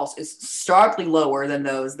proven false is starkly lower than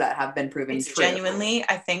those that have been proven true. Genuinely,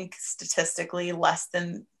 I think statistically less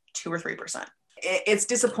than 2 or 3%. It's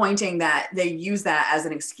disappointing that they use that as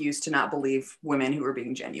an excuse to not believe women who are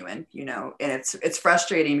being genuine, and it's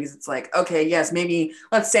frustrating because it's like, okay, yes, maybe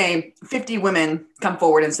let's say 50 women come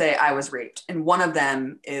forward and say I was raped and one of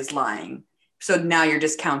them is lying. So now you're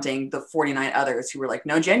discounting the 49 others who were like,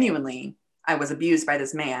 no, genuinely, I was abused by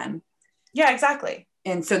this man. Yeah, exactly.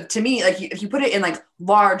 And so to me, like if you put it in like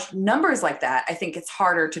large numbers like that, I think it's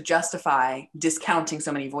harder to justify discounting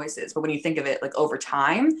so many voices. But when you think of it like over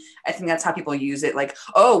time, I think that's how people use it. Like,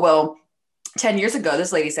 oh, well, 10 years ago,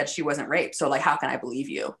 this lady said she wasn't raped. So like, how can I believe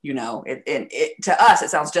you? You know, it to us, it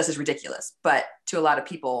sounds just as ridiculous, but to a lot of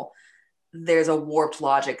people, there's a warped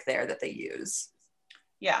logic there that they use.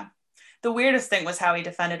 Yeah. The weirdest thing was how he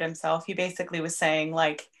defended himself. He basically was saying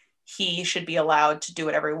like he should be allowed to do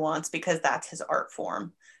whatever he wants because that's his art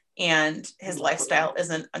form and his lifestyle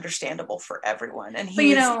isn't understandable for everyone. And but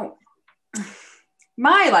you know,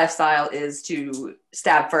 my lifestyle is to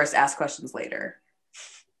stab first, ask questions later.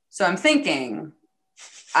 So I'm thinking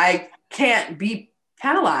I can't be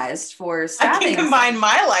penalized for stabbing. I can combine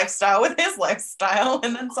my lifestyle with his lifestyle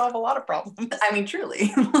and then solve a lot of problems. I mean,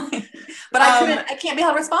 truly. But I can't be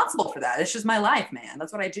held responsible for that. It's just my life, man.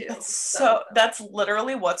 That's what I do. So that's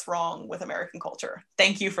literally what's wrong with American culture.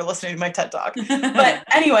 Thank you for listening to my TED Talk. But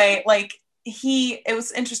anyway, like it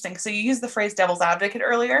was interesting. So you used the phrase devil's advocate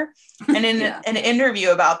earlier. And in an interview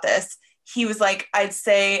about this, he was like, I'd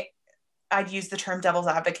say I'd use the term devil's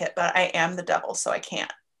advocate, but I am the devil, so I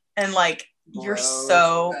can't. And like, you're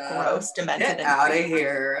so gross, demented. Get out of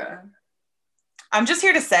here. I'm just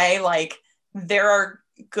here to say, like, there are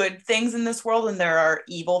good things in this world and there are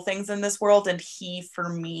evil things in this world. And he, for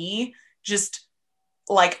me, just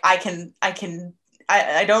like, I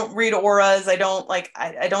don't read auras. I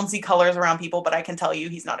don't see colors around people, but I can tell you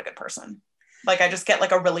he's not a good person. Like, I just get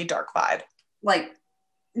like a really dark vibe. Like,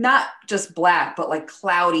 not just black, but like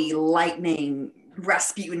cloudy, lightning,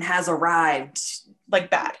 Rasputin has arrived. Like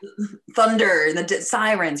bad. Thunder and the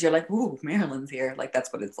sirens. You're like, ooh, Marilyn's here. Like,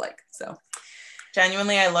 that's what it's like. So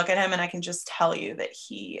genuinely, I look at him and I can just tell you that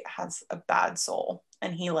he has a bad soul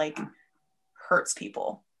and he like hurts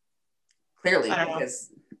people. Clearly,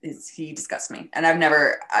 because he disgusts me. And I've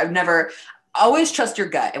never always trust your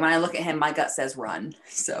gut. And when I look at him, my gut says run.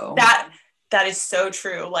 So that is so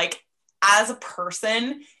true. Like, as a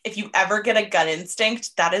person, if you ever get a gut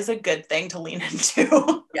instinct, that is a good thing to lean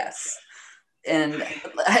into. Yes. And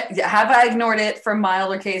have I ignored it for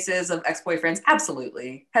milder cases of ex-boyfriends?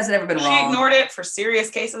 Absolutely. Has it ever been wrong? She ignored it for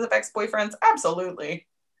serious cases of ex-boyfriends? Absolutely.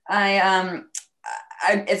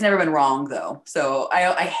 It's never been wrong though. So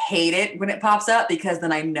I hate it when it pops up because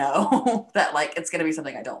then I know that like it's gonna be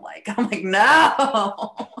something I don't like. I'm like,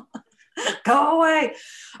 no. Go away.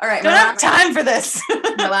 All right. Don't have time for this.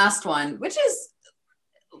 My last one, which is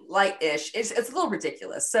light-ish. It's a little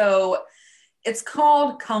ridiculous. So it's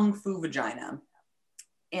called Kung Fu Vagina.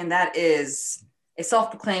 And that is a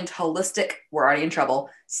self-proclaimed holistic, we're already in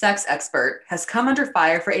trouble, sex expert has come under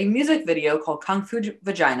fire for a music video called Kung Fu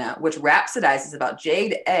Vagina, which rhapsodizes about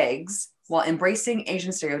jade eggs while embracing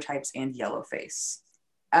Asian stereotypes and yellow face.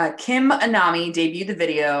 Kim Anami debuted the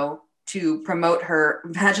video to promote her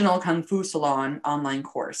vaginal kung fu salon online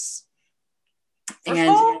course.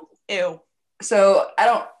 Ew. So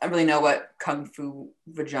I really know what Kung Fu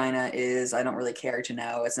Vagina is. I don't really care to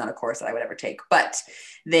know. It's not a course that I would ever take, but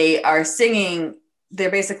they are singing,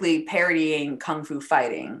 they're basically parodying Kung Fu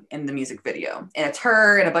fighting in the music video. And it's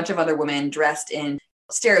her and a bunch of other women dressed in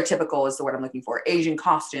stereotypical is the word I'm looking for, Asian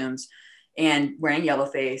costumes and wearing yellow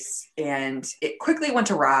face. And it quickly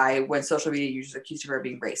went awry when social media users accused her of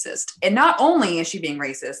being racist. And not only is she being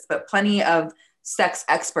racist, but plenty of sex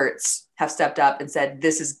experts have stepped up and said,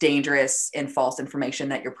 this is dangerous and false information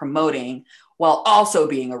that you're promoting while also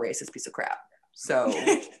being a racist piece of crap. So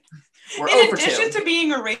we're in addition to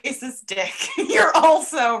being a racist dick, you're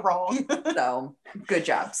also wrong. So good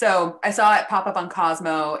job. So I saw it pop up on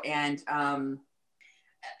Cosmo and,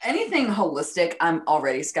 anything holistic, I'm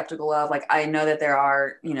already skeptical of. Like, I know that there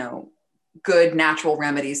are, good natural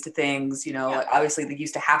remedies to things, like obviously they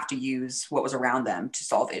used to have to use what was around them to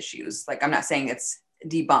solve issues. Like, I'm not saying it's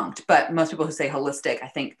debunked, but most people who say holistic,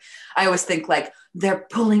 I always think like they're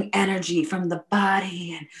pulling energy from the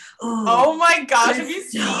body and oh my gosh, have you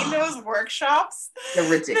seen those workshops? They're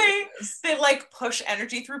ridiculous. They like push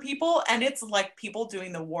energy through people and it's like people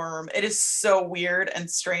doing the worm. It is so weird and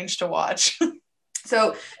strange to watch.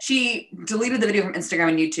 So she deleted the video from Instagram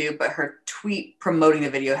and YouTube, but her tweet promoting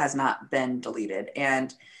the video has not been deleted.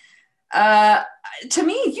 And to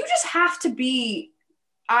me, you just have to be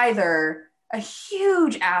either a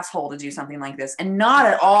huge asshole to do something like this and not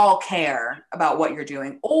at all care about what you're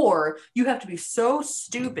doing, or you have to be so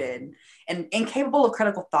stupid and incapable of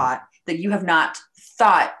critical thought that you have not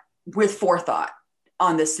thought with forethought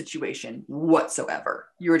on this situation whatsoever.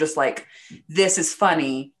 You were just like, this is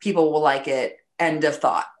funny, people will like it, end of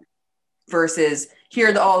thought, versus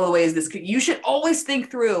here are all the ways this could, you should always think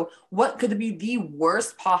through what could be the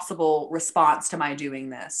worst possible response to my doing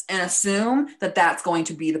this and assume that that's going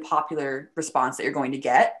to be the popular response that you're going to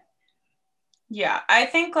get. Yeah, I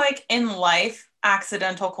think like in life,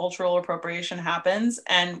 accidental cultural appropriation happens,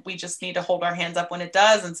 and we just need to hold our hands up when it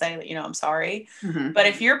does and say, you know, I'm sorry. Mm-hmm. But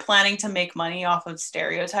if you're planning to make money off of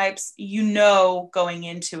stereotypes, you know, going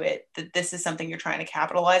into it that this is something you're trying to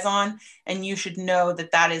capitalize on, and you should know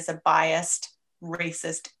that that is a biased,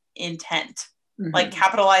 racist intent. Mm-hmm. Like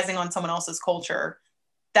capitalizing on someone else's culture,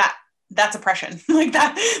 that's oppression. Like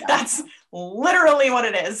that's literally what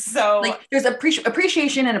it is. So like there's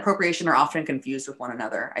appreciation and appropriation are often confused with one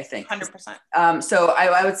another, I think. 100%. So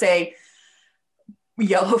I would say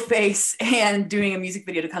yellow face and doing a music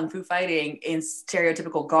video to Kung Fu fighting in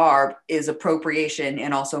stereotypical garb is appropriation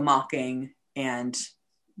and also mocking and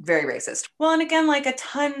very racist. Well, and again, like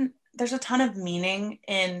there's a ton of meaning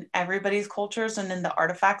in everybody's cultures and in the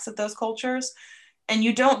artifacts of those cultures. And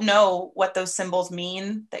you don't know what those symbols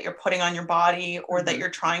mean that you're putting on your body or mm-hmm. that you're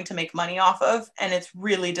trying to make money off of. And it's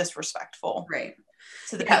really disrespectful. Right.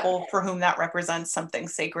 To the people for whom that represents something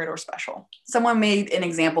sacred or special. Someone made an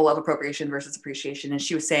example of appropriation versus appreciation. And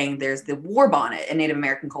she was saying there's the war bonnet in Native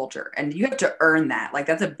American culture. And you have to earn that. Like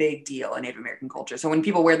that's a big deal in Native American culture. So when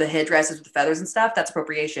people wear the headdresses with the feathers and stuff, that's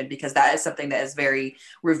appropriation because that is something that is very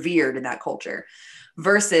revered in that culture.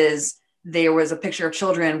 Versus there was a picture of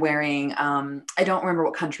children wearing, I don't remember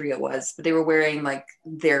what country it was, but they were wearing like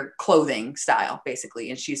their clothing style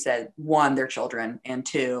basically. And she said, one, they're children, and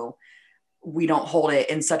two, we don't hold it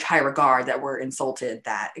in such high regard that we're insulted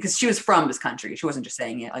that, because she was from this country. She wasn't just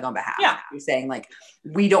saying it like on behalf. Yeah. She was saying like,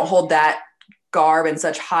 we don't hold that garb in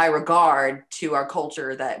such high regard to our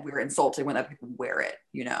culture that we're insulted when other people wear it,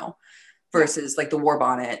 you know, versus like the war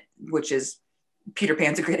bonnet, which is Peter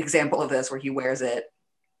Pan's a great example of this where he wears it.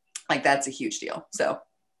 Like that's a huge deal. So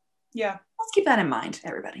yeah, let's keep that in mind,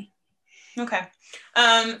 everybody. Okay.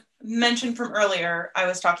 Mentioned from earlier, I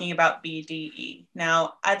was talking about BDE.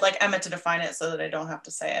 Now, I'd like Emma to define it so that I don't have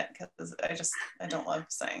to say it because I don't love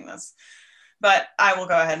saying this, but I will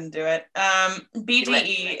go ahead and do it.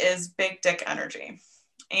 BDE is big dick energy.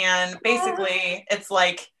 And basically it's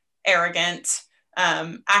like arrogant,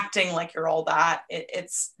 acting like you're all that.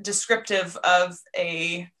 It's descriptive of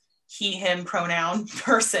a he, him pronoun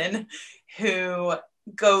person who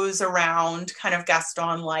goes around kind of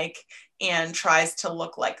Gaston-like and tries to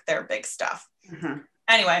look like they're big stuff. Mm-hmm.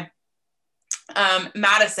 Anyway,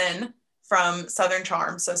 Madison from Southern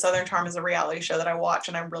Charm. So Southern Charm is a reality show that I watch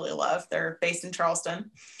and I really love. They're based in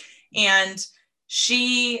Charleston. And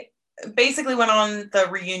she basically went on the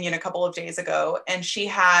reunion a couple of days ago and she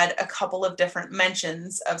had a couple of different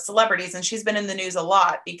mentions of celebrities. And she's been in the news a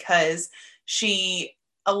lot because she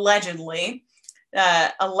allegedly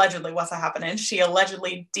what's happening? She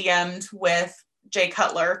allegedly DM'd with Jay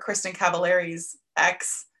Cutler, Kristen Cavallari's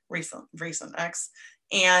ex, recent ex,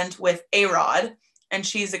 and with A-Rod. And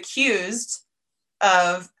she's accused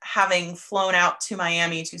of having flown out to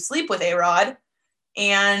Miami to sleep with A-Rod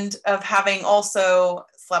and of having also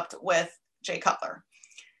slept with Jay Cutler.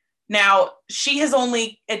 Now, she has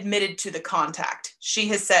only admitted to the contact. She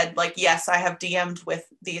has said, like, yes, I have DM'd with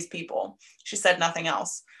these people. She said nothing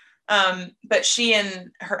else. But she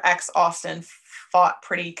and her ex, Austin, fought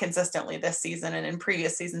pretty consistently this season and in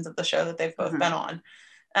previous seasons of the show that they've both been on.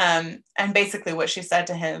 And basically what she said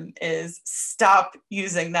to him is, stop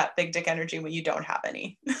using that big dick energy when you don't have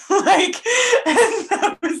any. Like, and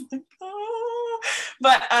that was like, oh.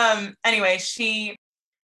 But anyway, she's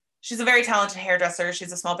a very talented hairdresser.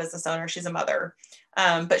 She's a small business owner. She's a mother.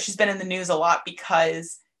 But she's been in the news a lot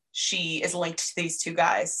because she is linked to these two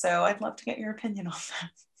guys. So I'd love to get your opinion on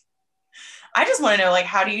that. I just want to know, like,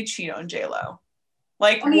 how do you cheat on J-Lo?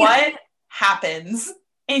 Like, what happens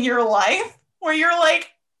in your life where you're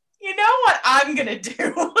like, you know what I'm going to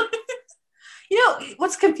do? You know,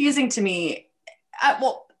 what's confusing to me,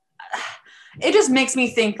 it just makes me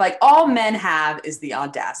think, like, all men have is the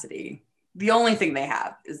audacity. The only thing they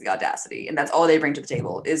have is the audacity. And that's all they bring to the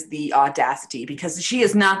table is the audacity, because she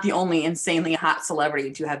is not the only insanely hot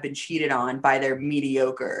celebrity to have been cheated on by their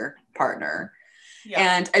mediocre partner.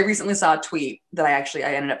 Yeah. And I recently saw a tweet that I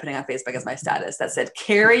ended up putting on Facebook as my status that said,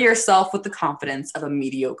 carry yourself with the confidence of a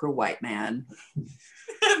mediocre white man.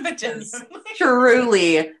 But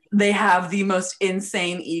truly, they have the most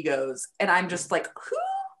insane egos. And I'm just like, who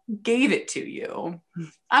gave it to you?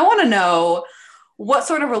 I want to know what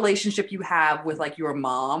sort of relationship you have with like your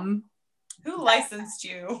mom. Who licensed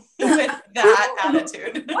you with that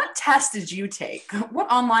attitude? What test did you take?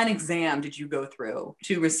 What online exam did you go through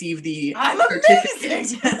to receive the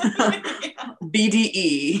certificate?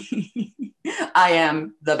 BDE. I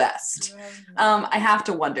am the best. I have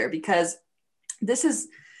to wonder, because this is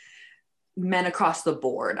men across the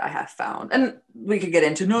board, I have found. And we could get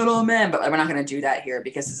into not all men, but we're not going to do that here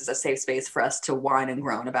because this is a safe space for us to whine and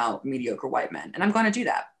groan about mediocre white men. And I'm going to do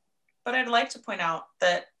that. But I'd like to point out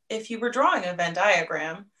that if you were drawing a Venn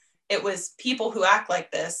diagram, it was people who act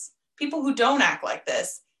like this, people who don't act like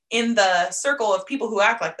this. In the circle of people who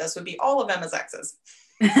act like this would be all of Emma's exes.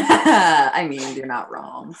 I mean, you're not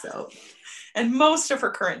wrong. So, and most of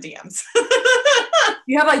her current DMs.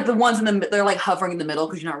 You have like the ones in the, they're like hovering in the middle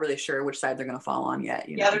because you're not really sure which side they're going to fall on yet.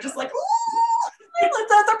 You know? Yeah, they're just like, ooh,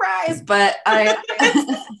 it's a surprise. But I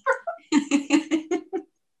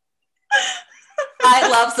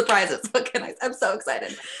love surprises. What can I? I'm so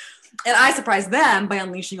excited. And I surprise them by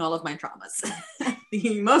unleashing all of my traumas.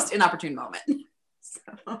 The most inopportune moment.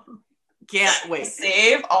 So, can't wait.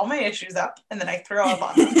 Save all my issues up and then I throw up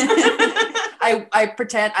on them. I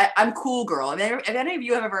pretend I'm Cool Girl. If any of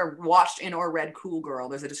you have ever watched and or read Cool Girl,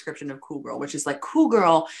 there's a description of Cool Girl, which is like Cool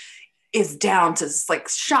Girl is down to like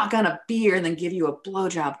shotgun a beer and then give you a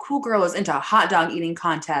blowjob. Cool Girl is into hot dog eating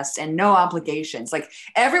contests and no obligations. Like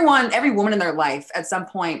every woman in their life at some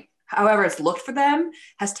point, however it's looked for them,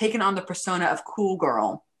 has taken on the persona of Cool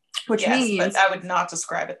Girl. Which means, but I would not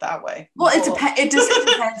describe it that way. Well, it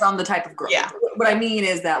depends on the type of girl. Yeah. What I mean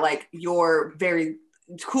is that like your very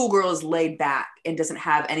cool girl is laid back and doesn't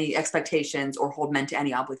have any expectations or hold men to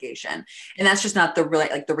any obligation, and that's just not the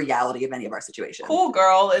reality of any of our situations. Cool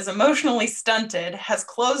girl is emotionally stunted, has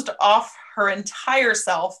closed off her entire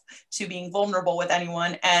self to being vulnerable with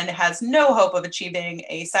anyone, and has no hope of achieving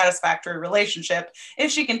a satisfactory relationship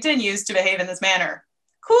if she continues to behave in this manner.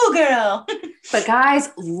 Cool girl. But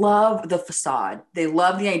guys love the facade. They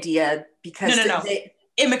love the idea because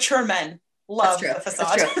immature men love the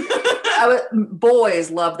facade. That's true.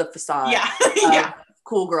 Boys love the facade. Yeah. Yeah.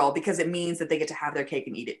 Cool girl because it means that they get to have their cake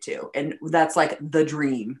and eat it too. And that's like the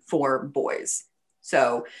dream for boys.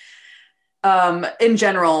 So in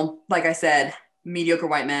general, like I said, mediocre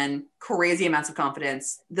white men, crazy amounts of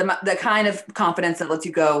confidence, the kind of confidence that lets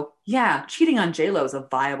you go, yeah, cheating on J-Lo is a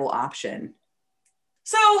viable option.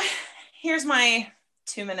 So here's my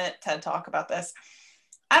 2-minute TED talk about this.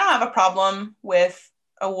 I don't have a problem with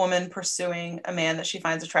a woman pursuing a man that she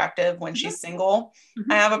finds attractive when she's single.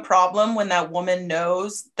 Mm-hmm. I have a problem when that woman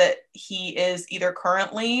knows that he is either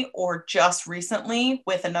currently or just recently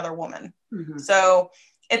with another woman. Mm-hmm. So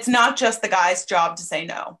it's not just the guy's job to say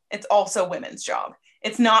no. It's also women's job.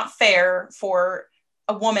 It's not fair for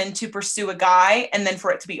a woman to pursue a guy and then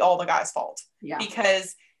for it to be all the guy's fault. Yeah.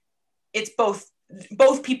 Because it's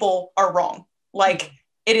both people are wrong. Like,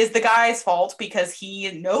 it is the guy's fault because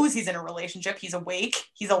he knows he's in a relationship. He's awake.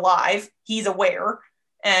 He's alive. He's aware.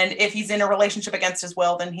 And if he's in a relationship against his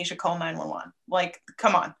will, then he should call 911. Like,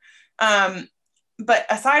 come on. But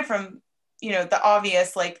aside from, the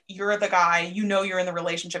obvious, like, you're the guy, you're in the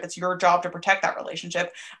relationship. It's your job to protect that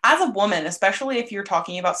relationship. As a woman, especially if you're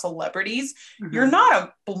talking about celebrities, mm-hmm. you're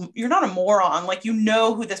not a moron. Like,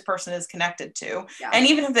 who this person is connected to. Yeah. And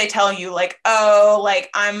even if they tell you like, oh, like,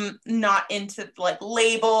 I'm not into like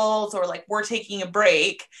labels or like we're taking a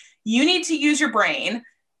break, you need to use your brain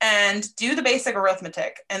and do the basic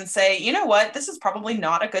arithmetic and say, you know what, this is probably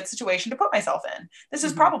not a good situation to put myself in. This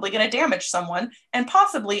is probably going to damage someone and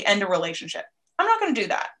possibly end a relationship. I'm not going to do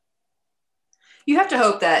that. You have to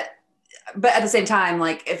hope that, but at the same time,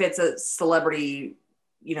 like if it's a celebrity,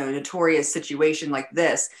 notorious situation like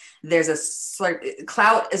this,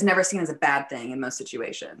 clout is never seen as a bad thing in most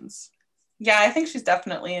situations. Yeah, I think she's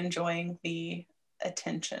definitely enjoying the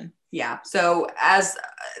attention. Yeah. So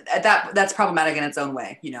that's problematic in its own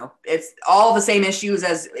way. It's all the same issues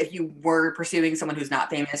as if you were pursuing someone who's not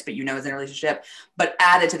famous, but is in a relationship. But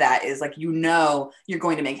added to that is like, you're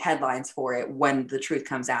going to make headlines for it when the truth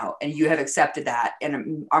comes out, and you have accepted that,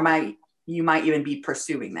 and you might even be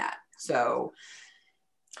pursuing that. So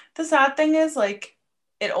the sad thing is, like,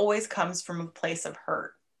 it always comes from a place of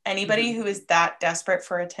hurt. Anybody who is that desperate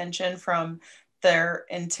for attention from their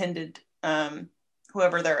intended,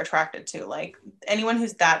 whoever they're attracted to, like anyone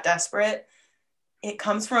who's that desperate, it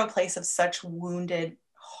comes from a place of such wounded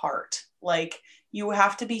heart. Like, you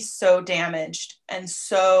have to be so damaged and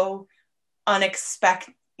so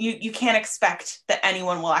unexpected. You can't expect that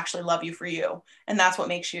anyone will actually love you for you. And that's what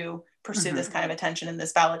makes you pursue this kind of attention and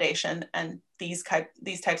this validation and these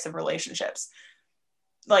types of relationships.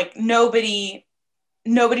 Like, nobody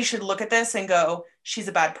should look at this and go, she's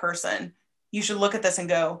a bad person. You should look at this and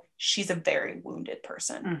go, she's a very wounded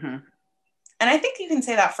person. Mm-hmm. And I think you can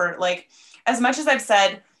say that for, like, as much as I've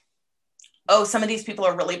said, oh, some of these people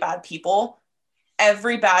are really bad people,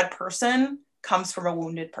 every bad person comes from a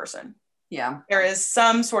wounded person. Yeah. There is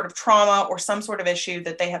some sort of trauma or some sort of issue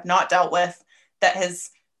that they have not dealt with that has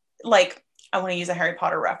like, I want to use a Harry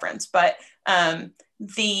Potter reference, but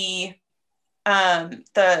the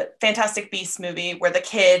Fantastic Beasts movie where the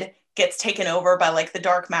kid gets taken over by like the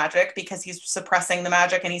dark magic because he's suppressing the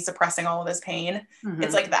magic and he's suppressing all of his pain. Mm-hmm.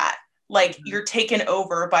 It's like that. Like you're taken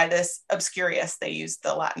over by this obscurious. They use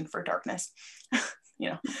the Latin for darkness,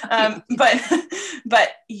 but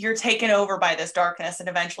you're taken over by this darkness and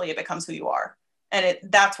eventually it becomes who you are. And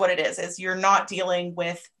that's what it is you're not dealing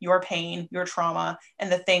with your pain, your trauma,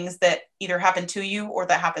 and the things that either happen to you or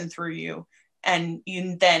that happen through you. And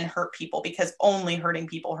you then hurt people because only hurting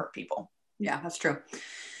people hurt people. Yeah, that's true.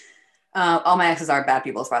 All my exes are bad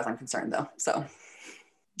people as far as I'm concerned, though. So,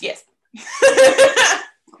 yes.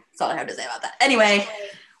 That's all I have to say about that. Anyway,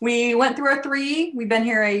 we went through our 3. We've been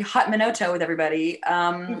here a hot minuto with everybody.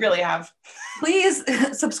 We really have. Please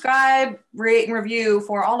subscribe, rate, and review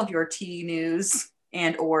for all of your tea news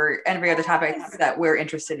and or every other topic that we're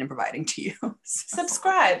interested in providing to you.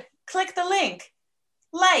 Subscribe. Click the link.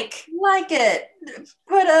 Like it.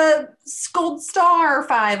 Put a gold star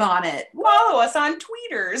 5 on it. Follow us on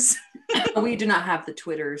tweeters. We do not have the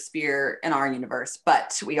Twitter sphere in our universe,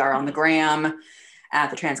 but we are on the gram at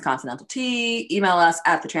the Transcontinental Tea. Email us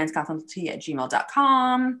at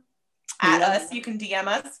thetranscontinentaltea@gmail.com. At us, you can DM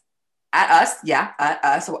us. At us, yeah, at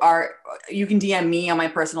us. So you can DM me on my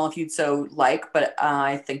personal if you'd so like, but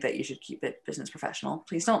I think that you should keep it business professional.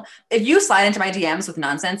 Please don't. If you slide into my DMs with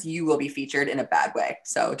nonsense, you will be featured in a bad way.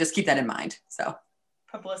 So just keep that in mind. So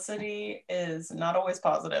publicity is not always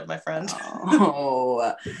positive, my friend.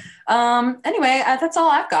 Anyway, that's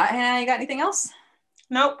all I've got. Hannah, you got anything else?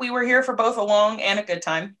 Nope. We were here for both a long and a good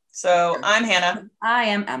time. So I'm Hannah. I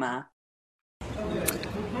am Emma.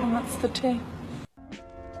 And that's the tea.